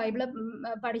 നമ്മളെല്ലാവരും ബൈബിള്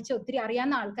പഠിച്ച് ഒത്തിരി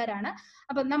അറിയാവുന്ന ആൾക്കാരാണ്.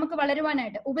 അപ്പൊ നമുക്ക്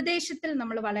വളരുവാനായിട്ട് ഉപദേശത്തിൽ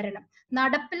നമ്മൾ വളരണം,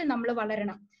 നടപ്പിൽ നമ്മൾ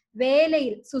വളരണം,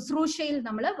 വേലയിൽ ശുശ്രൂഷയിൽ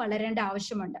നമ്മൾ വളരേണ്ട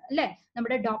ആവശ്യമുണ്ട് അല്ലെ?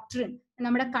 നമ്മുടെ ഡോക്ട്രിൻ,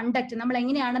 നമ്മുടെ കണ്ടക്ട്, നമ്മൾ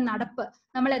എങ്ങനെയാണ് നടപ്പ്,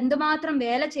 നമ്മൾ എന്തുമാത്രം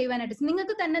വേല ചെയ്യുവാനായിട്ട്.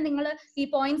 നിങ്ങൾക്ക് തന്നെ നിങ്ങൾ ഈ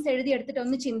പോയിന്റ്സ് എഴുതിയെടുത്തിട്ട്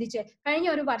ഒന്ന് ചിന്തിച്ച്, കഴിഞ്ഞ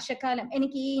ഒരു വർഷക്കാലം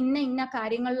എനിക്ക് ഈ ഇന്ന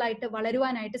കാര്യങ്ങളിലായിട്ട്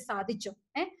വളരുവാനായിട്ട് സാധിച്ചു.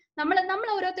 നമ്മൾ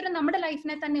ഓരോരുത്തരും നമ്മുടെ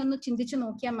ലൈഫിനെ തന്നെ ഒന്ന് ചിന്തിച്ചു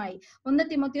നോക്കിയാൽ മതി. 1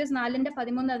 തിമോത്തിയോസ്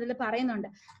 4:13 അതിൽ പറയുന്നുണ്ട്,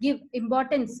 ഗിവ്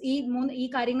ഇമ്പോർട്ടൻസ്, ഈ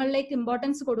കാര്യങ്ങളിലേക്ക്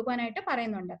ഇമ്പോർട്ടൻസ് കൊടുക്കാനായിട്ട്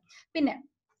പറയുന്നുണ്ട്. പിന്നെ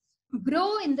grow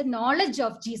in the knowledge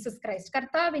of Jesus Christ,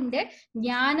 കർത്താവിന്റെ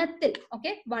ജ്ഞാനത്തിൽ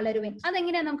വളരുവൻ.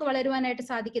 അതെങ്ങനെയാ നമുക്ക് വളരുവാനായിട്ട്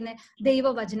സാധിക്കുന്നത്?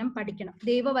 ദൈവവചനം പഠിക്കണം.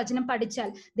 ദൈവവചനം പഠിച്ചാൽ,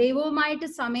 ദൈവവുമായിട്ട്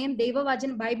സമയം,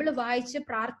 ബൈബിള് വായിച്ച്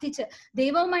പ്രാർത്ഥിച്ച്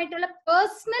ദൈവവുമായിട്ടുള്ള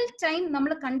പേഴ്സണൽ ടൈം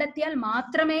നമ്മൾ കണ്ടെത്തിയാൽ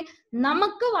മാത്രമേ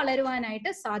നമുക്ക്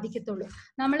വളരുവാനായിട്ട് സാധിക്കത്തുള്ളൂ.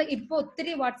 നമ്മൾ ഇപ്പൊ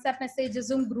ഒത്തിരി വാട്സാപ്പ്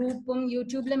മെസ്സേജസും ഗ്രൂപ്പും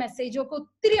യൂട്യൂബിലെ മെസ്സേജും ഒക്കെ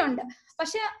ഒത്തിരി ഉണ്ട്.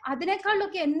 പക്ഷെ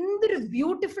അതിനേക്കാളൊക്കെ എന്തൊരു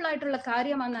ബ്യൂട്ടിഫുൾ ആയിട്ടുള്ള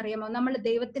കാര്യമാണെന്നറിയാമോ? നമ്മൾ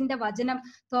ദൈവത്തിന്റെ വചനം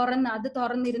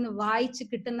തുറന്നിരുന്ന് വായിച്ച്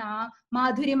കിട്ടുന്ന ആ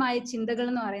മാധുര്യമായ ചിന്തകൾ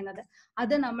എന്ന് പറയുന്നത്.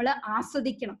 അത് നമ്മൾ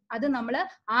ആസ്വദിക്കണം. അത് നമ്മൾ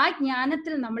ആ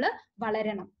ജ്ഞാനത്തിൽ നമ്മൾ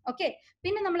വളരണം.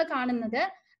 പിന്നെ നമ്മൾ കാണുന്നത്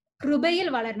കൃപയിൽ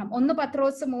വളരണം. 1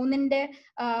 പത്രോസ്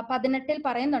 3:18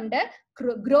 പറയുന്നുണ്ട്,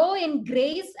 grow in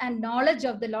grace and knowledge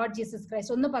of the Lord Jesus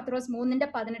Christ. 1 പത്രോസ്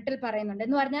 3:18 പറയുന്നുണ്ട്.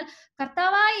 എന്ന് പറഞ്ഞാൽ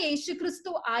കർത്താവായ യേശു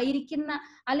ക്രിസ്തു ആയിരിക്കുന്ന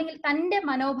അല്ലെങ്കിൽ തന്റെ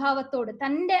മനോഭാവത്തോട്,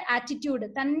 തന്റെ ആറ്റിറ്റ്യൂഡ്,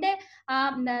 തന്റെ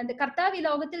കർത്താവ് ഈ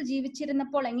ലോകത്തിൽ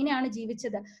ജീവിച്ചിരുന്നപ്പോൾ എങ്ങനെയാണ്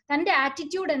ജീവിച്ചത്, തന്റെ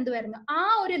ആറ്റിറ്റ്യൂഡ് എന്തുവായിരുന്നു, ആ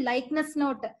ഒരു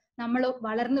ലൈക്നെസ്സിനോട്ട് നമ്മൾ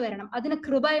വളർന്നു വരണം. അതിന്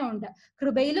കൃപയുണ്ട്.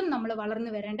 കൃപയിലും നമ്മൾ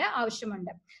വളർന്നു വരേണ്ട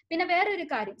ആവശ്യമുണ്ട്. പിന്നെ വേറൊരു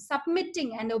കാര്യം,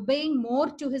 submitting and obeying more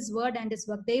to his word and his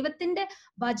work. ദൈവത്തിന്റെ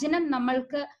വചനം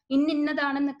നമ്മൾക്ക്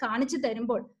ഇന്നതാണെന്ന് കാണിച്ചു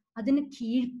തരുമ്പോൾ അതിന്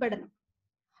കീഴ്പ്പെടണം,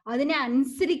 അതിനെ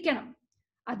അനുസരിക്കണം.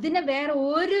 അതിന് വേറെ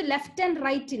ഒരു ലെഫ്റ്റ് ആൻഡ്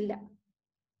റൈറ്റ് ഇല്ല.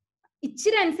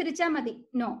 ഇച്ചിരി അനുസരിച്ചാൽ മതി.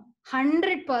 നോ,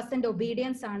 100%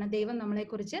 ഒബീഡിയൻസ് ആണ് ദൈവം നമ്മളെ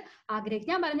കുറിച്ച്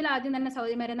ആഗ്രഹിക്കുന്നത്. ഞാൻ പറഞ്ഞില്ല ആദ്യം തന്നെ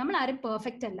സഹോദരിമാരെ, നമ്മൾ ആരും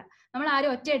പെർഫെക്റ്റ് അല്ല. നമ്മൾ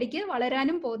ആരും ഒറ്റയടിക്ക്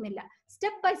വളരാനും പോകുന്നില്ല.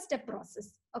 Step by step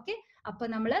process. അപ്പൊ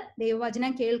നമ്മൾ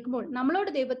ദൈവവചനം കേൾക്കുമ്പോൾ, നമ്മളോട്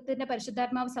ദൈവത്തിന്റെ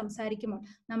പരിശുദ്ധാത്മാവ് സംസാരിക്കുമ്പോൾ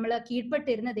നമ്മൾ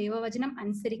കീഴ്പ്പെട്ടിരുന്ന ദൈവവചനം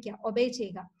അനുസരിക്കുക, ഒബേ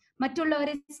ചെയ്യുക.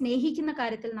 മറ്റുള്ളവരെ സ്നേഹിക്കുന്ന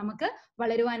കാര്യത്തിൽ നമുക്ക്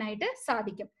വളരുവാനായിട്ട്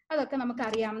സാധിക്കും. അതൊക്കെ നമുക്ക്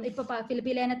അറിയാം. ഇപ്പൊ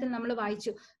ഫിലിപ്പി ലേഖനത്തിൽ നമ്മൾ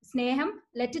വായിച്ചു, സ്നേഹം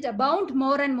let it abound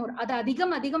more and more, അത്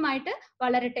അധികമായിട്ട്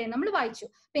വളരട്ടെ നമ്മൾ വായിച്ചു.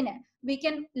 പിന്നെ വി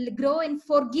ക്യാൻ ഗ്രോ ഇൻ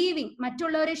ഫോർഗീവിങ്,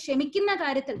 മറ്റുള്ളവരെ ക്ഷമിക്കുന്ന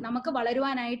കാര്യത്തിൽ നമുക്ക്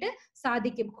വളരുവാനായിട്ട്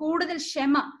സാധിക്കും. കൂടുതൽ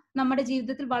ക്ഷമ നമ്മുടെ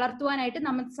ജീവിതത്തിൽ വളർത്തുവാനായിട്ട്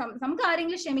നമുക്ക്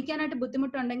ആരെങ്കിലും ക്ഷമിക്കാനായിട്ട്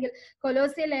ബുദ്ധിമുട്ടുണ്ടെങ്കിൽ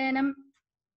കൊലോസ്യ ലേഖനം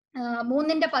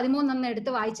 3:13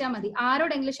 എടുത്ത് വായിച്ചാൽ മതി.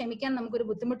 ആരോടെങ്കിലും ക്ഷമിക്കാൻ നമുക്കൊരു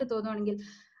ബുദ്ധിമുട്ട് തോന്നുവാണെങ്കിൽ,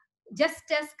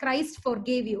 ജസ്റ്റ് ആസ് ക്രൈസ്റ്റ്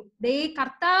ഫോർഗേവ് യു,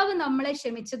 കർത്താവ് നമ്മളെ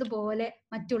ക്ഷമിച്ചതുപോലെ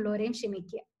മറ്റുള്ളവരെയും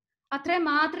ക്ഷമിക്കുക. അത്രയും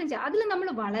മാത്രം അതിൽ നമ്മൾ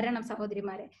വളരണം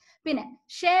സഹോദരിമാരെ. പിന്നെ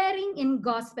sharing in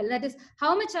gospel, that is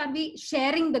how much R V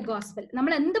sharing the gospel.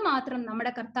 നമ്മൾ എന്തുമാത്രം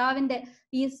നമ്മുടെ കർത്താവിന്റെ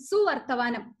ഈ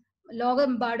സുവർത്തമാനം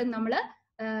ലോകമെമ്പാടും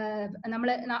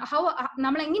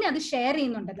നമ്മൾ എങ്ങനെ അത് ഷെയർ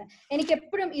ചെയ്യുന്നുണ്ടത്. എനിക്ക്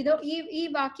എപ്പോഴും ഈ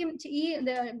വാക്യം, ഈ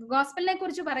ഗോസ്പലിനെ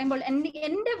കുറിച്ച് പറയുമ്പോൾ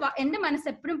എന്റെ മനസ്സ്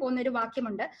എപ്പോഴും പോകുന്ന ഒരു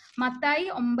വാക്യമുണ്ട്. മത്തായി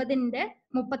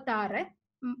 9:36.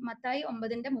 മത്തായി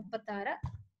 9:36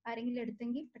 ആരെങ്കിലും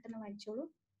എടുത്തെങ്കിൽ പെട്ടെന്ന് വായിച്ചോളൂ.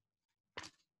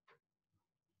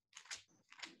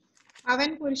 അവൻ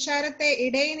പുരുഷാരത്തെ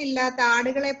ഇടയനില്ലാത്ത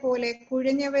ആടുകളെ പോലെ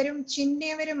കുഴഞ്ഞവരും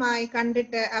ചിന്നിയവരുമായി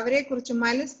കണ്ടിട്ട് അവരെ കുറിച്ച്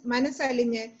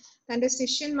മനസ്സലിഞ്ഞ് തന്റെ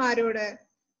ശിഷ്യന്മാരോട്,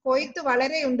 കൊയ്ത്ത്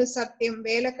വളരെയുണ്ട് സത്യം,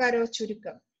 വേലക്കാരോ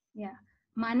ചുരുക്കം.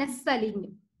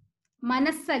 മനസ്സലിയണം.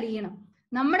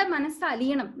 നമ്മുടെ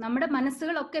മനസ്സലിയണം. നമ്മുടെ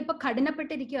മനസ്സുകളൊക്കെ ഇപ്പൊ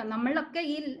കഠിനപ്പെട്ടിരിക്കുക. നമ്മളൊക്കെ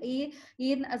ഈ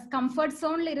കംഫർട്ട്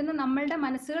സോണിൽ ഇരുന്ന് നമ്മളുടെ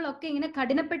മനസ്സുകളൊക്കെ ഇങ്ങനെ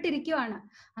കഠിനപ്പെട്ടിരിക്കുവാണ്.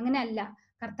 അങ്ങനെയല്ല.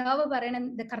 കർത്താവ്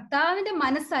പറയണത്, കർത്താവിന്റെ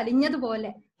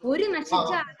മനസ്സലിഞ്ഞതുപോലെ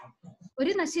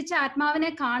ഒരു നശിച്ച ആത്മാവിനെ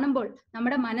കാണുമ്പോൾ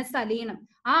നമ്മുടെ മനസ്സലിയണം.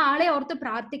 ആ ആളെ ഓർത്ത്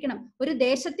പ്രാർത്ഥിക്കണം. ഒരു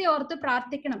ദേശത്തെ ഓർത്ത്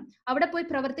പ്രാർത്ഥിക്കണം. അവിടെ പോയി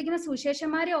പ്രവർത്തിക്കുന്ന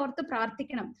സുവിശേഷന്മാരെ ഓർത്ത്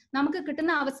പ്രാർത്ഥിക്കണം. നമുക്ക്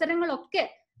കിട്ടുന്ന അവസരങ്ങളൊക്കെ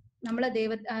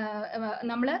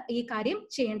നമ്മള് ഈ കാര്യം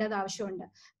ചെയ്യേണ്ടത് ആവശ്യമുണ്ട്.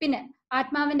 പിന്നെ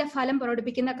ആത്മാവിന്റെ ഫലം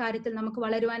പ്രകടിപ്പിക്കുന്ന കാര്യത്തിൽ നമുക്ക്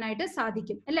വളരുവാനായിട്ട്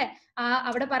സാധിക്കും, അല്ലെ?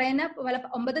 അവിടെ പറയുന്ന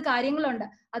 9 കാര്യങ്ങളുണ്ട്.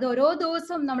 അത് ഓരോ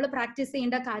ദിവസവും നമ്മൾ പ്രാക്ടീസ്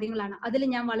ചെയ്യേണ്ട കാര്യങ്ങളാണ്. അതിൽ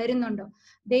ഞാൻ വളരുന്നുണ്ടോ?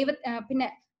 പിന്നെ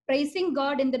pricing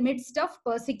God in the midst of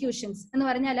persecutions എന്ന്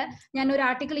പറഞ്ഞാല്, ഞാൻ ഒരു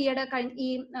ആർട്ടിക്കിൾ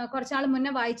കുറച്ചാൾ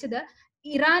മുന്നേ വായിച്ചത്,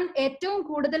 ഇറാൻ ഏറ്റവും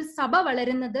കൂടുതൽ സഭ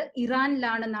വളരുന്നത്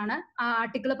ഇറാനിലാണെന്നാണ് ആ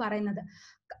ആർട്ടിക്കിൾ പറയുന്നത്.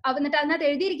 എന്നിട്ട് അതിനകത്ത്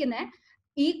എഴുതിയിരിക്കുന്നത്,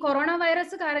 ഈ കൊറോണ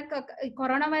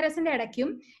വൈറസിന്റെ ഇടയ്ക്കും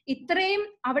ഇത്രയും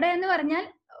അവിടെ എന്ന് പറഞ്ഞാൽ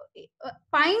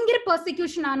ഭയങ്കര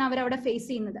പെർസിക്യൂഷൻ ആണ് അവരവിടെ ഫേസ്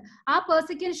ചെയ്യുന്നത്. ആ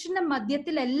പെർസിക്യൂഷന്റെ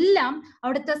മധ്യത്തിലെല്ലാം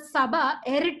അവിടുത്തെ സഭ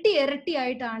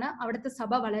ഇരട്ടിയായിട്ടാണ് അവിടുത്തെ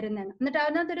സഭ വളരുന്നത്. എന്നിട്ട്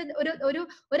അതിനകത്ത്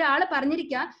ഒരാള്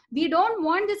പറഞ്ഞിരിക്കുക, we don't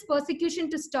want this persecution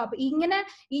to stop. ഇങ്ങനെ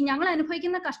ഞങ്ങൾ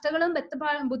അനുഭവിക്കുന്ന കഷ്ടങ്ങളും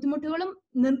ബുദ്ധിമുട്ടുകളും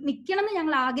നിൽക്കണം എന്ന്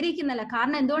ഞങ്ങൾ ആഗ്രഹിക്കുന്നില്ല.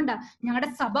 കാരണം എന്തുകൊണ്ടാ?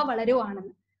 ഞങ്ങളുടെ സഭ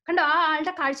വളരുവാണെന്ന്. കണ്ടോ ആ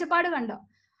ആളുടെ കാഴ്ചപ്പാട്? കണ്ടോ?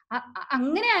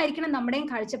 അങ്ങനെ ആയിരിക്കണം നമ്മുടെയും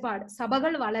കാഴ്ചപ്പാട്.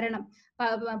 സഭകൾ വളരണം.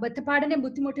 ബന്ധപ്പാടിന്റെയും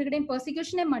ബുദ്ധിമുട്ടുകളുടെയും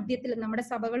പെർസിക്യൂഷന്റെയും മധ്യത്തിൽ നമ്മുടെ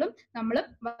സഭകളും നമ്മളും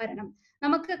വരണം.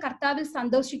 നമുക്ക് കർത്താവിൽ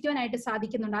സന്തോഷിക്കുവാനായിട്ട്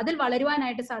സാധിക്കുന്നുണ്ട്. അതിൽ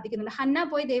വളരുവാനായിട്ട് സാധിക്കുന്നുണ്ട്. ഹന്ന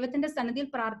പോയി ദൈവത്തിന്റെ സന്നിധിയിൽ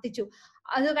പ്രാർത്ഥിച്ചു.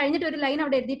 അത് കഴിഞ്ഞിട്ട് ഒരു ലൈൻ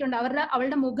അവിടെ എഴുതിയിട്ടുണ്ട്,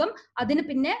 അവളുടെ മുഖം അതിന്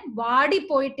പിന്നെ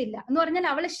വാടിപ്പോയിട്ടില്ല എന്ന് പറഞ്ഞാൽ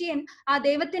ആ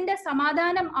ദൈവത്തിന്റെ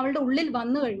സമാധാനം അവളുടെ ഉള്ളിൽ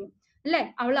വന്നു കഴിഞ്ഞു, അല്ലെ?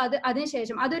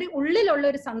 അതിനുശേഷം അതൊരു ഉള്ളിലുള്ള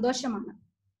ഒരു സന്തോഷമാണ്.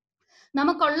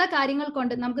 നമുക്കുള്ള കാര്യങ്ങൾ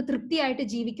കൊണ്ട് നമുക്ക് തൃപ്തിയായിട്ട്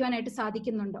ജീവിക്കുവാനായിട്ട്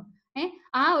സാധിക്കുന്നുണ്ടോ?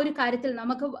 ആ ഒരു കാര്യത്തിൽ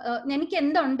എനിക്ക്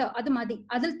എന്തുണ്ടോ അത് മതി,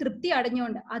 അതിൽ തൃപ്തി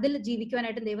അടഞ്ഞുകൊണ്ട് അതിൽ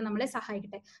ജീവിക്കുവാനായിട്ട് ദൈവം നമ്മളെ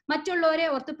സഹായിക്കട്ടെ. മറ്റുള്ളവരെ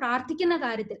ഓർത്ത് പ്രാർത്ഥിക്കുന്ന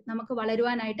കാര്യത്തിൽ നമുക്ക്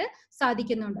വളരുവാനായിട്ട്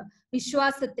സാധിക്കുന്നുണ്ടോ?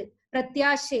 വിശ്വാസത്തിൽ,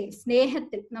 പ്രത്യാശയിൽ,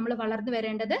 സ്നേഹത്തിൽ നമ്മൾ വളർന്നു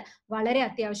വരേണ്ടത് വളരെ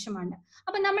അത്യാവശ്യമാണ്.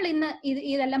 അപ്പൊ നമ്മൾ ഇന്ന്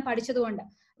ഇതെല്ലാം പഠിച്ചതുകൊണ്ട്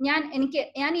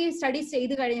ഞാൻ ഈ സ്റ്റഡീസ്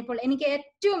ചെയ്ത് കഴിഞ്ഞപ്പോൾ എനിക്ക്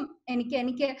ഏറ്റവും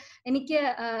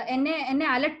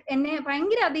എന്നെ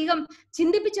ഭയങ്കര അധികം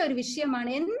ചിന്തിപ്പിച്ച ഒരു വിഷയമാണ്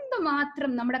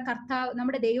എന്തുമാത്രം നമ്മുടെ കർത്താവ്,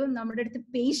 നമ്മുടെ ദൈവം നമ്മുടെ അടുത്ത്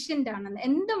പേഷ്യന്റ് ആണെന്ന്,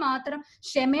 എന്തുമാത്രം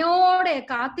ക്ഷമയോടെ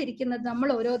കാത്തിരിക്കുന്നത് നമ്മൾ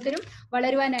ഓരോരുത്തരും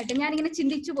വളരുവാനായിട്ട്. ഞാനിങ്ങനെ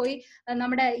ചിന്തിച്ചു പോയി.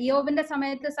 നമ്മുടെ യോബിന്റെ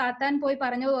സമയത്ത് സാത്താൻ പോയി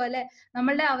പറഞ്ഞ പോലെ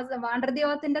നമ്മളുടെ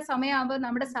വാണ്ടർദ്യോഗത്തിന്റെ സമയമാകുമ്പോൾ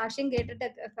നമ്മുടെ സാക്ഷ്യം കേട്ടിട്ട്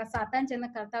സാത്താൻ ചെന്ന്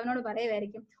കർത്താവിനോട്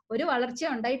പറയുമായിരിക്കും, ഒരു വളർച്ച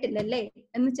ഉണ്ടായിട്ടില്ലല്ലേ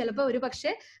എന്ന് ചിലപ്പോ ഒരു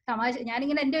പക്ഷെ തമാശ.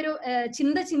 ഞാനിങ്ങനെ എൻ്റെ ഒരു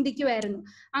ചിന്തിക്കുമായിരുന്നു.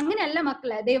 അങ്ങനെയല്ല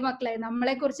മക്കളെ, ദൈവമക്കളെ,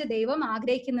 നമ്മളെ കുറിച്ച് ദൈവം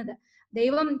ആഗ്രഹിക്കുന്നത്,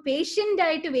 ദൈവം പേഷ്യന്റ്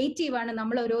ആയിട്ട് വെയിറ്റ് ചെയ്യുവാണ്.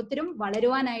 നമ്മൾ ഓരോരുത്തരും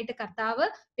വളരുവാനായിട്ട് കർത്താവ്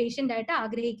പേഷ്യന്റ് ആയിട്ട്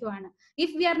ആഗ്രഹിക്കുവാണ്.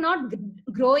 If we are not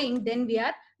growing then we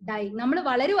R dying. നമ്മൾ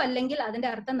വളരുവല്ലെങ്കിൽ അതിന്റെ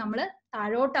അർത്ഥം നമ്മൾ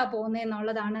താഴോട്ടാ പോകുന്നത്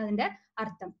എന്നുള്ളതാണ് അതിന്റെ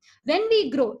അർത്ഥം. When we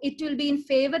grow it will be in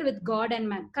favour with God and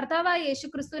മാൻ. കർത്താവായ യേശു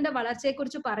ക്രിസ്തുവിന്റെ വളർച്ചയെ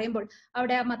കുറിച്ച് പറയുമ്പോൾ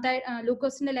അവിടെ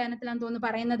ലൂക്കോസിന്റെ ലേഖനത്തിലാന്ന് തോന്നുന്നു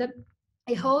പറയുന്നത്,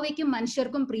 യഹോവയ്ക്കും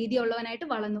മനുഷ്യർക്കും പ്രീതിയുള്ളവനായിട്ട്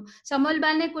വളർന്നു. ശമൂവേൽ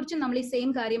ബാലനെ കുറിച്ച് നമ്മൾ ഈ സെയിം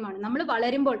കാര്യമാണ്. നമ്മൾ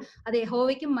വളരുമ്പോൾ അത്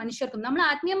യഹോവയ്ക്കും മനുഷ്യർക്കും, നമ്മൾ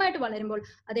ആത്മീയമായിട്ട് വളരുമ്പോൾ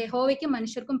അത് യഹോവയ്ക്കും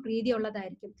മനുഷ്യർക്കും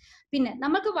പ്രീതിയുള്ളതായിരിക്കും. പിന്നെ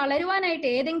നമുക്ക് വളരുവാനായിട്ട്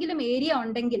ഏതെങ്കിലും ഏരിയ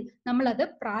ഉണ്ടെങ്കിൽ നമ്മൾ അത്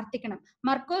പ്രാർത്ഥിക്കണം.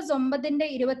 മർക്കോസ്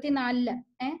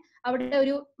 9:24 അവിടെ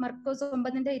ഒരു മർക്കോസ്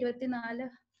 9:24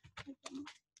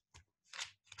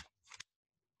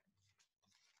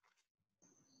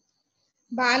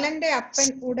 ബാലന്റെ അപ്പൻ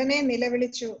ഉടനെ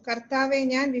നിലവിളിച്ചു, കർത്താവെ,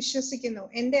 ഞാൻ വിശ്വസിക്കുന്നു,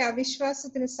 എന്റെ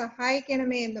അവിശ്വാസത്തിന്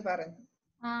സഹായിക്കണമേ എന്ന് പറഞ്ഞു.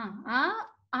 ആ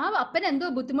ആ അപ്പൻ എന്തോ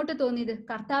ബുദ്ധിമുട്ട് തോന്നിയത്?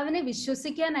 കർത്താവിനെ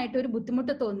വിശ്വസിക്കാനായിട്ട് ഒരു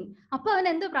ബുദ്ധിമുട്ട് തോന്നി. അപ്പൊ അവൻ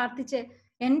എന്തോ പ്രാർത്ഥിച്ചേ?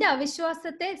 എന്റെ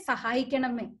അവിശ്വാസത്തെ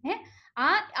സഹായിക്കണമേ. ആ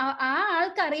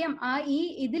ആൾക്കറിയാം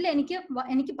ഇതിൽ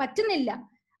എനിക്ക് പറ്റുന്നില്ല.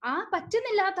 ആ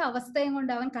പറ്റുന്നില്ലാത്ത അവസ്ഥയും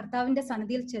കൊണ്ട് അവൻ കർത്താവിന്റെ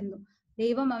സന്നിധിയിൽ ചെന്നു.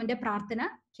 ദൈവം അവന്റെ പ്രാർത്ഥന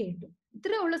കേട്ടു.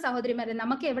 ഇത്രേ ഉള്ളൂ സഹോദരിമാരെ.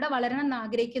 നമുക്ക് എവിടെ വളരണം എന്ന്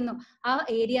ആഗ്രഹിക്കുന്നു ആ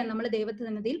ഏരിയ നമ്മൾ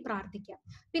ദൈവസന്നിധിയിൽ പ്രാർത്ഥിക്കാം.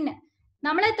 പിന്നെ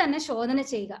നമ്മളെ തന്നെ ശോധന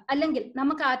ചെയ്യുക. അല്ലെങ്കിൽ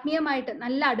നമുക്ക് ആത്മീയമായിട്ട്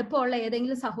നല്ല അടുപ്പമുള്ള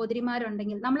ഏതെങ്കിലും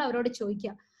സഹോദരിമാരുണ്ടെങ്കിൽ നമ്മൾ അവരോട്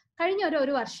ചോദിക്കുക, കഴിഞ്ഞ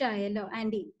ഒരു വർഷമായല്ലോ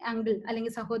ആന്റി, അങ്കിൾ,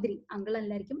 അല്ലെങ്കിൽ സഹോദരി, അങ്കിൾ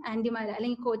അല്ലായിരിക്കും, ആന്റിമാര്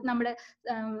അല്ലെങ്കിൽ നമ്മുടെ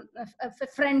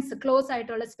ഫ്രണ്ട്സ്, ക്ലോസ്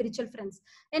ആയിട്ടുള്ള സ്പിരിച്വൽ ഫ്രണ്ട്സ്,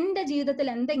 എന്റെ ജീവിതത്തിൽ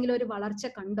എന്തെങ്കിലും ഒരു വളർച്ച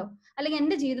കണ്ടോ? അല്ലെങ്കിൽ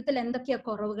എന്റെ ജീവിതത്തിൽ എന്തൊക്കെയാ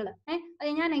കുറവുകൾ?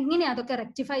 ഞാൻ എങ്ങനെയാ അതൊക്കെ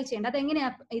റെക്ടിഫൈ ചെയ്യേണ്ടത്? അതെങ്ങനെയാ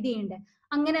ഇത് ചെയ്യേണ്ടത്?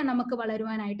 അങ്ങനെ നമുക്ക്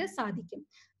വളരുവാനായിട്ട് സാധിക്കും.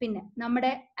 പിന്നെ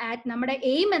നമ്മുടെ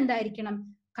എയിം എന്തായിരിക്കണം?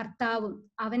 കർത്താവും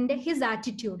അവന്റെ ഹിസ്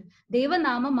ആറ്റിറ്റ്യൂഡ്,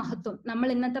 ദൈവനാമ മഹത്വം. നമ്മൾ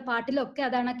ഇന്നത്തെ പാട്ടിലൊക്കെ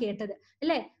അതാണ് കേട്ടത്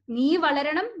അല്ലെ? നീ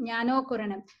വളരണം, ഞാനോ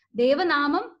കുറയണം,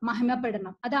 ദൈവനാമം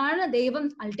മഹിമപ്പെടണം. അതാണ് ദൈവം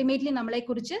അൾട്ടിമേറ്റ്ലി നമ്മളെ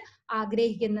കുറിച്ച്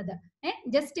ആഗ്രഹിക്കുന്നത്.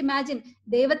 ജസ്റ്റ് ഇമാജിൻ,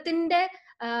 ദൈവത്തിന്റെ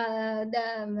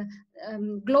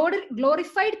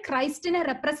ഗ്ലോറിഫൈഡ് ക്രൈസ്റ്റിനെ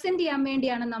റെപ്രസെന്റ് ചെയ്യാൻ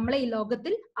വേണ്ടിയാണ് നമ്മളെ ഈ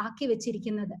ലോകത്തിൽ ആക്കി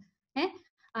വെച്ചിരിക്കുന്നത്.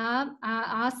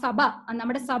 ആ സഭ,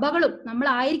 നമ്മുടെ സഭകളും,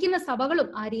 നമ്മളായിരിക്കുന്ന സഭകളും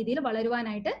ആ രീതിയിൽ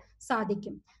വളരുവാനായിട്ട്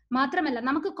സാധിക്കും. മാത്രമല്ല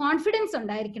നമുക്ക് കോൺഫിഡൻസ്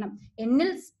ഉണ്ടായിരിക്കണം.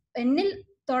 എന്നിൽ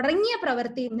തുടങ്ങിയ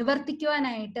പ്രവൃത്തി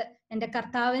നിവർത്തിക്കുവാനായിട്ട് എന്റെ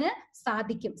കർത്താവിന്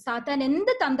സാധിക്കും. സാത്താൻ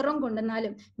എന്ത് തന്ത്രവും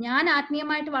കൊണ്ടുവന്നാലും ഞാൻ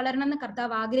ആത്മീയമായിട്ട് വളരണം എന്ന്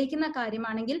കർത്താവ് ആഗ്രഹിക്കുന്ന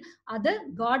കാര്യമാണെങ്കിൽ അത്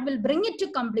God will bring it to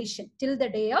completion till the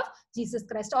day of Jesus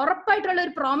Christ. ഉറപ്പായിട്ടുള്ള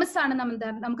ഒരു പ്രോമിസ് ആണ്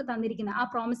നമുക്ക് തന്നിരിക്കുന്നത്. ആ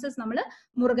പ്രോമിസസ് നമ്മൾ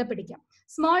മുറുകെ പിടിക്കാം.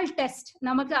 സ്മോൾ ടെസ്റ്റ്,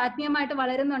 നമുക്ക് ആത്മീയമായിട്ട്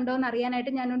വളരുന്നുണ്ടോ എന്ന്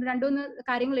അറിയാനായിട്ട് ഞാൻ 2-3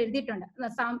 കാര്യങ്ങൾ എഴുതിയിട്ടുണ്ട്.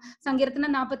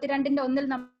 സങ്കീർത്തനം 42:1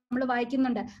 നമ്മൾ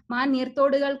വായിക്കുന്നുണ്ട്, മാൻ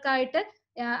നീർത്തോടുകൾക്കായിട്ട്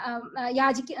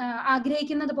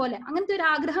ആഗ്രഹിക്കുന്നത് പോലെ. അങ്ങനത്തെ ഒരു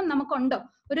ആഗ്രഹം നമുക്കുണ്ടോ?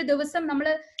 ഒരു ദിവസം നമ്മൾ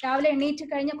രാവിലെ എണീറ്റ്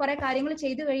കഴിഞ്ഞ് കുറെ കാര്യങ്ങൾ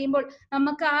ചെയ്തു കഴിയുമ്പോൾ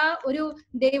നമുക്ക് ആ ഒരു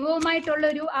ദൈവവുമായിട്ടുള്ള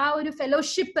ഒരു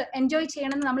ഫെലോഷിപ്പ് എൻജോയ്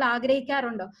ചെയ്യണമെന്ന് നമ്മൾ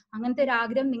ആഗ്രഹിക്കാറുണ്ടോ? അങ്ങനത്തെ ഒരു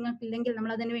ആഗ്രഹം നിങ്ങൾക്കില്ലെങ്കിൽ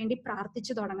നമ്മൾ അതിനു വേണ്ടി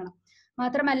പ്രാർത്ഥിച്ചു തുടങ്ങണം.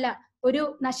 മാത്രമല്ല, ഒരു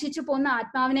നശിച്ചു പോകുന്ന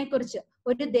ആത്മാവിനെ കുറിച്ച്,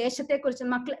 ഒരു ദേശത്തെ കുറിച്ച്,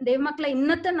 ദൈവമക്കളെ,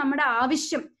 ഇന്നത്തെ നമ്മുടെ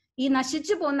ആവശ്യം ഈ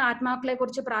നശിച്ചു പോകുന്ന ആത്മാക്കളെ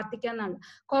കുറിച്ച് പ്രാർത്ഥിക്കാന്നാണ്.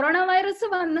 കൊറോണ വൈറസ്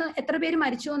വന്ന് എത്ര പേര്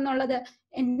മരിച്ചു എന്നുള്ളത്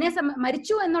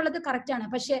മരിച്ചു എന്നുള്ളത് കറക്റ്റ് ആണ്.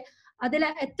 പക്ഷെ അതിൽ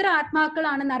എത്ര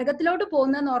ആത്മാക്കളാണ് നരകത്തിലോട്ട്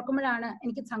പോകുന്നതെന്ന് ഓർക്കുമ്പോഴാണ്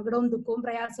എനിക്ക് സങ്കടവും ദുഃഖവും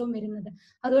പ്രയാസവും വരുന്നത്.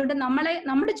 അതുകൊണ്ട്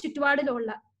നമ്മുടെ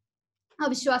ചുറ്റുപാടിലുള്ള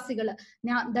അവിശ്വാസികള്,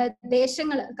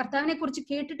 ദേശങ്ങള്, കർത്താവിനെ കുറിച്ച്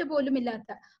കേട്ടിട്ട് പോലും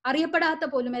ഇല്ലാത്ത, അറിയപ്പെടാത്ത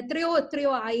പോലും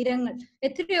എത്രയോ ആയിരങ്ങൾ,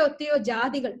 എത്രയോ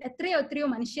ജാതികൾ, എത്രയോ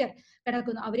മനുഷ്യർ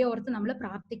കിടക്കുന്നു. അവരെ ഓർത്ത് നമ്മൾ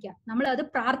പ്രാർത്ഥിക്കാം. നമ്മൾ അത്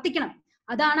പ്രാർത്ഥിക്കണം.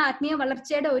 അതാണ് ആത്മീയ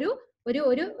വളർച്ചയുടെ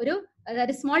ഒരു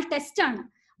സ്മോൾ ടെസ്റ്റ് ആണ്.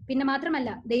 പിന്നെ മാത്രമല്ല,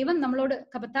 ദൈവം നമ്മളോട്,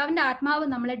 കർത്താവിന്റെ ആത്മാവ്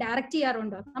നമ്മളെ ഡയറക്റ്റ്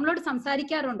ചെയ്യാറുണ്ടോ? നമ്മളോട്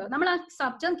സംസാരിക്കാറുണ്ടോ? നമ്മൾ ആ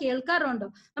ശബ്ദം കേൾക്കാറുണ്ടോ?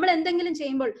 നമ്മൾ എന്തെങ്കിലും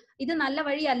ചെയ്യുമ്പോൾ ഇത് നല്ല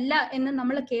വഴിയല്ല എന്ന്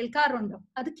നമ്മൾ കേൾക്കാറുണ്ടോ?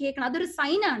 അത് കേൾക്കണം. അതൊരു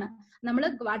സൈനാണ്, നമ്മൾ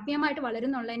ആത്മീയമായിട്ട്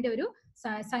വളരുന്നുള്ളതിന്റെ ഒരു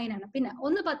സൈനാണ്. പിന്നെ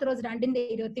 1 പത്രോസ്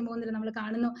 2:23 നമ്മൾ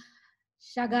കാണുന്നു,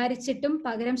 ശകാരിച്ചിട്ടും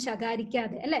പകരം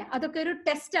ശകാരിക്കാതെ, അല്ലെ? അതൊക്കെ ഒരു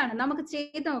ടെസ്റ്റ് ആണ്. നമുക്ക്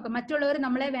ചെയ്ത് നോക്കാം. മറ്റുള്ളവർ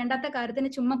നമ്മളെ വേണ്ടാത്ത കാര്യത്തിന്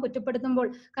ചുമ്മാ കുറ്റപ്പെടുത്തുമ്പോൾ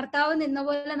കർത്താവ് നിന്ന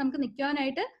പോലെ നമുക്ക്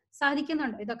നിൽക്കുവാനായിട്ട്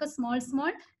സാധിക്കുന്നുണ്ടോ? ഇതൊക്കെ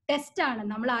സ്മോൾ ടെസ്റ്റ് ആണ്.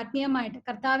 നമ്മൾ ആത്മീയമായിട്ട്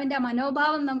കർത്താവിന്റെ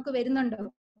മനോഭാവം നമുക്ക് വരുന്നുണ്ടോ?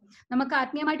 നമുക്ക്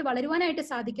ആത്മീയമായിട്ട് വളരുവാനായിട്ട്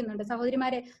സാധിക്കുന്നുണ്ട്.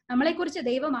 സഹോദരിമാരെ, നമ്മളെ കുറിച്ച്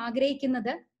ദൈവം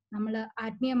ആഗ്രഹിക്കുന്നത് നമ്മൾ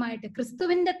ആത്മീയമായിട്ട്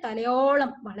ക്രിസ്തുവിന്റെ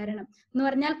തലയോളം വളരണം എന്ന്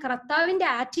പറഞ്ഞാൽ കർത്താവിന്റെ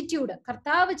ആറ്റിറ്റ്യൂഡ്,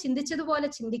 കർത്താവ് ചിന്തിച്ചതുപോലെ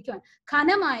ചിന്തിക്കുവാൻ,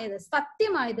 ഘനമായത്,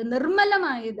 സത്യമായത്,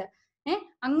 നിർമ്മലമായത്,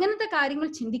 അങ്ങനത്തെ കാര്യങ്ങൾ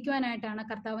ചിന്തിക്കുവാനായിട്ടാണ്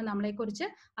കർത്താവ് നമ്മളെ കുറിച്ച്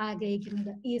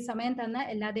ആഗ്രഹിക്കുന്നത്. ഈ സമയം തന്ന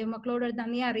എല്ലാ ദൈവമക്കളോട്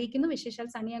നന്ദിയെ അറിയിക്കുന്നു. വിശേഷാൽ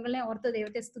സനിയങ്ങളെ ഓർത്ത്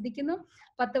ദൈവത്തെ സ്തുതിക്കുന്നു.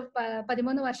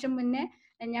 13 വർഷം മുന്നേ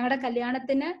ഞങ്ങളുടെ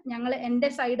കല്യാണത്തിന്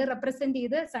എന്റെ സൈഡ് റെപ്രസെന്റ്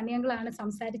ചെയ്ത് സനിയങ്ങളാണ്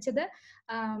സംസാരിച്ചത്.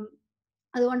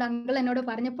 അതുകൊണ്ട് അങ്കിൾ എന്നോട്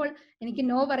പറഞ്ഞപ്പോൾ എനിക്ക്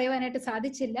നോ പറയുവാനായിട്ട്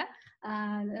സാധിച്ചില്ല.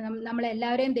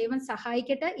 നമ്മളെല്ലാവരെയും ദൈവം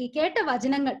സഹായിക്കട്ടെ. ഈ കേട്ട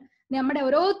വചനങ്ങൾ നമ്മുടെ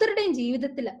ഓരോരുത്തരുടെയും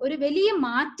ജീവിതത്തിൽ ഒരു വലിയ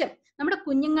മാറ്റം, നമ്മുടെ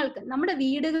കുഞ്ഞുങ്ങൾക്ക്, നമ്മുടെ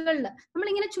വീടുകളിൽ,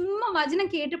 നമ്മളിങ്ങനെ ചുമ്മാ വചനം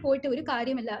കേട്ട് പോയിട്ട് ഒരു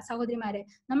കാര്യമില്ല സഹോദരിമാരെ.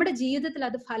 നമ്മുടെ ജീവിതത്തിൽ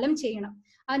അത് ഫലം ചെയ്യണം.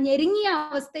 ആ ഞെരുങ്ങിയ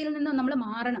അവസ്ഥയിൽ നിന്ന് നമ്മൾ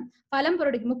മാറണം. ഫലം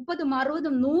പുറപ്പെടുവിക്കും. 30, 60,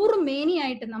 100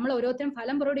 മേനിയായിട്ട് നമ്മൾ ഓരോരുത്തരും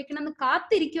ഫലം പുറപ്പെടുവിക്കണം എന്ന്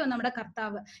കാത്തിരിക്കുമോ നമ്മുടെ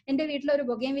കർത്താവ്. എന്റെ വീട്ടിലൊരു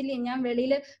ബൊഗെയിൻവില്ല ഞാൻ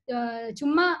വെളിയിൽ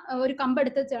ചുമ്മാ ഒരു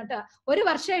കമ്പെടുത്ത് ചേട്ടാ, 1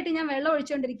 വർഷമായിട്ട് ഞാൻ വെള്ളം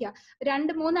ഒഴിച്ചുകൊണ്ടിരിക്കുക.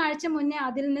 2-3 ആഴ്ച മുന്നേ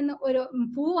അതിൽ നിന്ന് ഒരു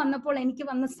പൂ വന്നപ്പോൾ എനിക്ക്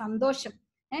വന്ന സന്തോഷം,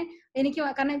 എനിക്ക്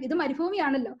കാരണം ഇത്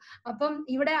മരുഭൂമിയാണല്ലോ. അപ്പം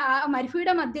ഇവിടെ ആ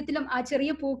മരുഭൂമിയുടെ മധ്യത്തിലും ആ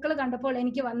ചെറിയ പൂക്കൾ കണ്ടപ്പോൾ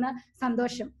എനിക്ക് വന്ന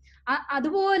സന്തോഷം,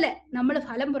 അതുപോലെ നമ്മൾ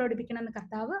ഫലം പ്രകടിപ്പിക്കണമെന്ന്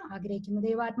കർത്താവ് ആഗ്രഹിക്കുന്നു.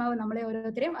 ദൈവാത്മാവ് നമ്മളെ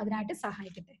ഓരോരുത്തരെയും അതിനായിട്ട്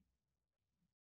സഹായിക്കട്ടെ.